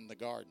tend the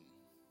garden.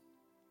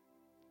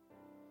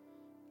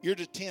 You're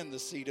to tend the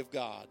seed of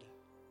God.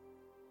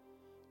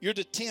 You're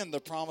to tend the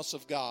promise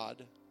of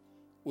God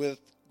with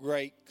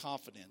great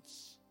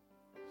confidence.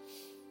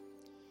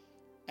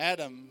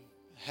 Adam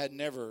had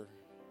never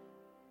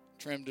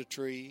trimmed a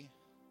tree,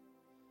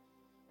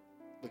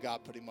 but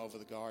God put him over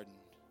the garden.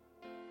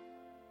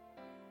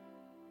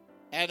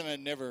 Adam had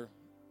never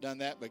done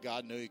that, but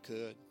God knew he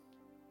could.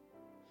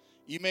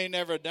 You may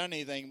never have done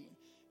anything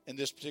in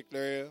this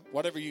particular area,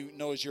 whatever you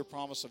know is your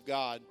promise of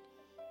God,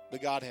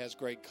 but God has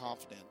great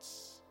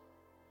confidence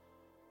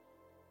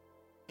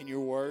in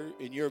your word,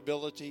 in your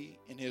ability,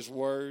 in His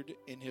word,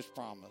 in His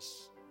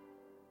promise.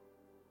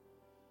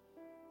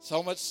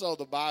 So much so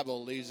the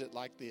Bible leaves it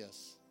like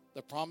this.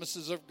 The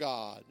promises of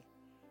God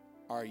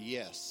are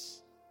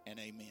yes and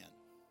amen.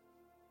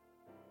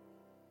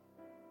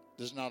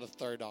 There's not a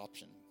third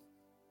option.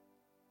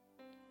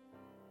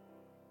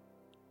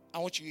 I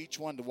want you each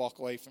one to walk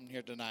away from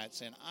here tonight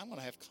saying, I'm going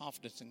to have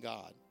confidence in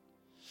God.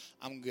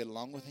 I'm going to get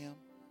along with Him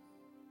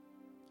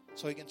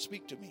so He can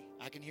speak to me.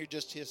 I can hear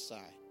just His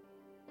side.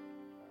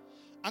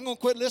 I'm going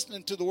to quit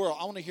listening to the world.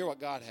 I want to hear what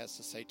God has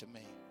to say to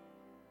me.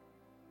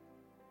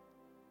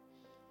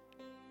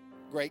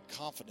 Great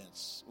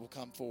confidence will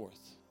come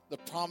forth. The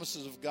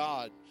promises of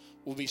God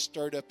will be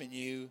stirred up in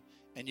you,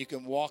 and you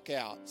can walk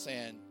out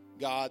saying,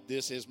 God,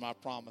 this is my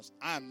promise.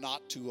 I'm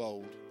not too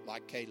old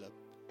like Caleb.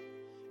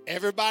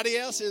 Everybody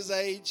else his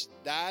age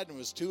died and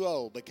was too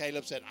old. But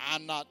Caleb said,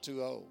 I'm not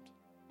too old.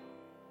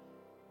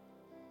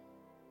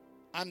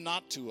 I'm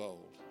not too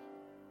old.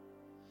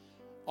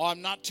 Or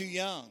I'm not too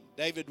young.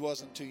 David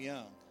wasn't too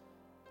young.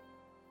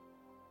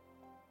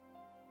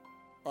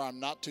 Or I'm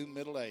not too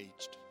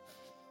middle-aged.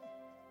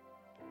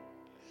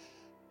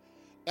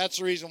 That's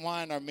the reason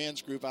why in our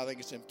men's group I think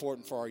it's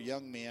important for our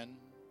young men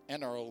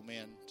and our old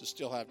men to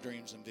still have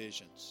dreams and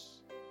visions.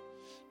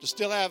 To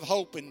still have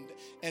hope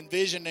and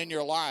vision in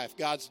your life.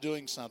 God's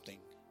doing something.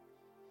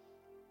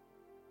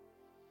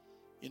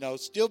 You know,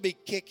 still be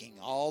kicking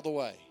all the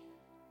way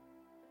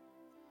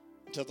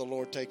until the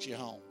Lord takes you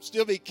home.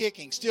 Still be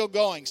kicking, still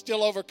going,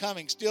 still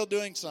overcoming, still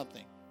doing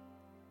something.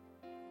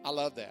 I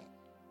love that.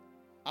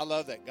 I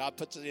love that. God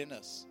puts it in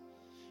us.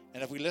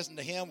 And if we listen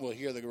to Him, we'll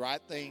hear the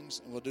right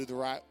things and we'll do the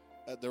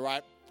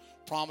right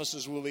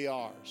promises will be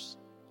ours.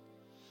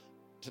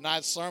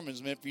 Tonight's sermon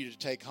is meant for you to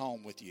take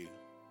home with you.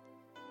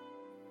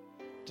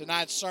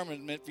 Tonight's sermon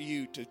is meant for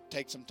you to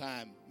take some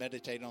time,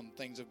 meditate on the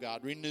things of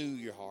God. Renew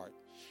your heart.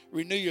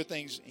 Renew your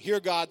things.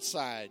 Hear God's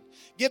side.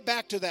 Get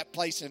back to that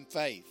place in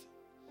faith.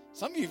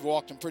 Some of you have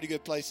walked in pretty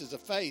good places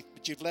of faith,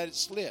 but you've let it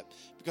slip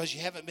because you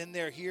haven't been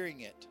there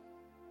hearing it.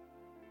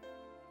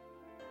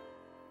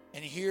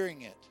 And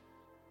hearing it.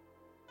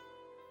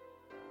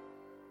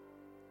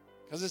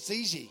 Because it's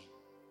easy.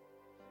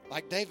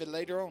 Like David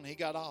later on, he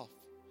got off.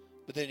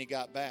 But then he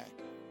got back.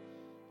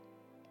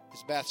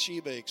 His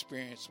Bathsheba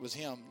experience was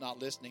him not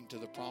listening to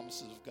the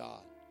promises of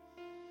God.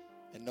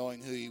 And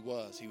knowing who he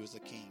was the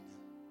king.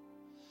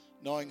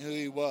 Knowing who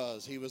he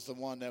was the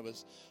one that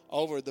was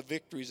over the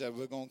victories that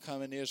were going to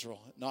come in Israel.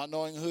 Not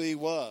knowing who he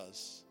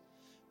was,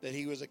 that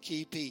he was a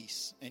key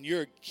piece. And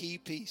you're a key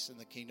piece in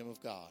the kingdom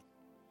of God.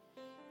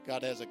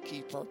 God has a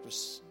key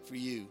purpose for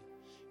you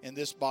in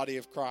this body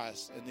of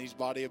Christ, in these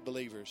body of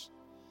believers.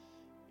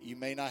 You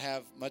may not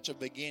have much of a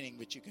beginning,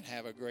 but you can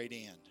have a great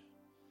end.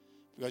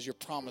 Because your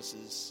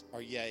promises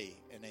are yea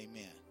and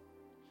amen.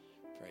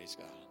 Praise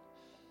God.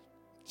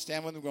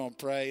 Stand with me, we're going to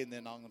pray, and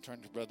then I'm going to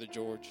turn to Brother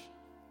George.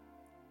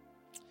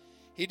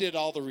 He did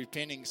all the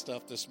repenting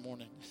stuff this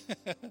morning.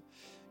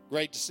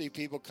 Great to see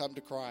people come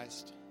to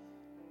Christ.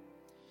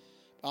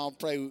 I'll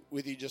pray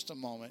with you just a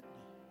moment.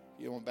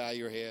 You want to bow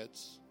your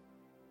heads.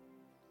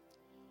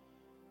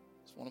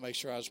 Just want to make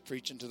sure I was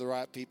preaching to the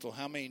right people.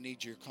 How many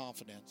need your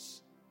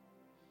confidence?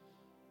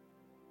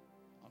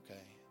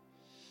 Okay.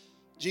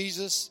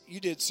 Jesus, you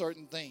did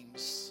certain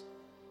things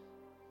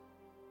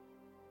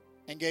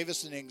and gave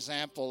us an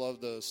example of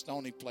the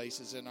stony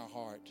places in our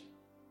heart.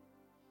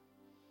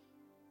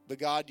 But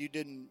God, you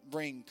didn't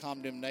bring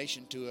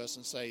condemnation to us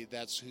and say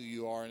that's who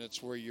you are and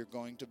it's where you're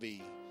going to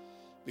be.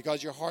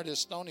 Because your heart is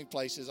stony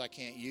places, I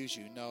can't use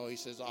you. No, he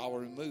says, I'll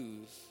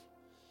remove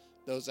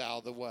those out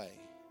of the way.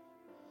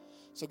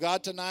 So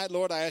God, tonight,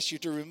 Lord, I ask you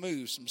to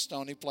remove some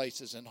stony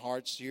places and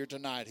hearts here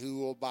tonight who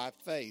will by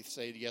faith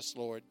say, yes,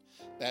 Lord,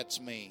 that's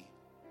me.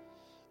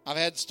 I've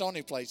had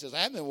stony places. I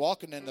haven't been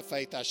walking in the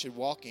faith I should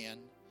walk in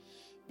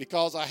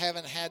because I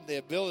haven't had the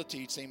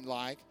ability, it seemed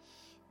like,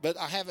 but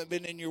I haven't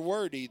been in your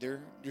word either,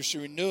 just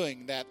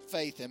renewing that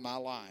faith in my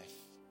life.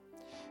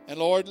 And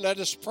Lord, let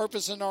us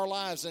purpose in our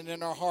lives and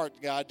in our heart,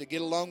 God, to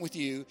get along with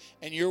you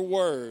and your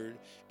word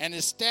and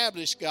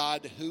establish,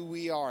 God, who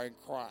we are in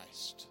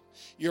Christ.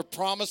 Your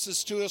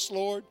promises to us,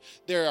 Lord,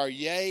 there are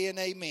yea and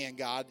amen,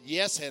 God.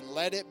 Yes, and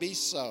let it be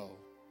so.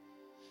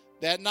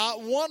 That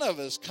not one of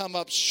us come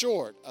up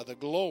short of the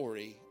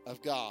glory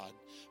of God.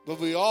 But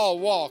we all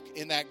walk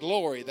in that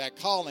glory, that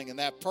calling, and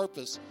that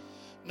purpose.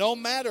 No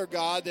matter,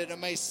 God, that it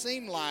may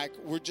seem like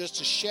we're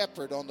just a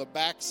shepherd on the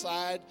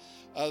backside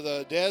of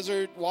the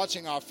desert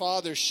watching our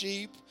Father's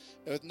sheep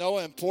with no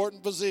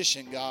important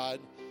position, God.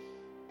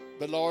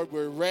 But, Lord,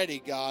 we're ready,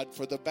 God,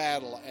 for the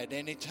battle at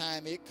any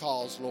time it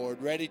calls,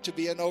 Lord. Ready to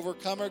be an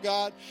overcomer,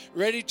 God.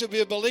 Ready to be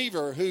a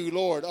believer who,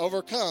 Lord,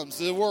 overcomes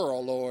the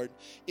world, Lord,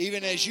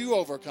 even as you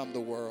overcome the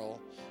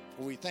world.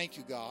 For we thank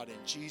you, God, in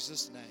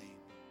Jesus' name.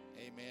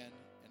 Amen.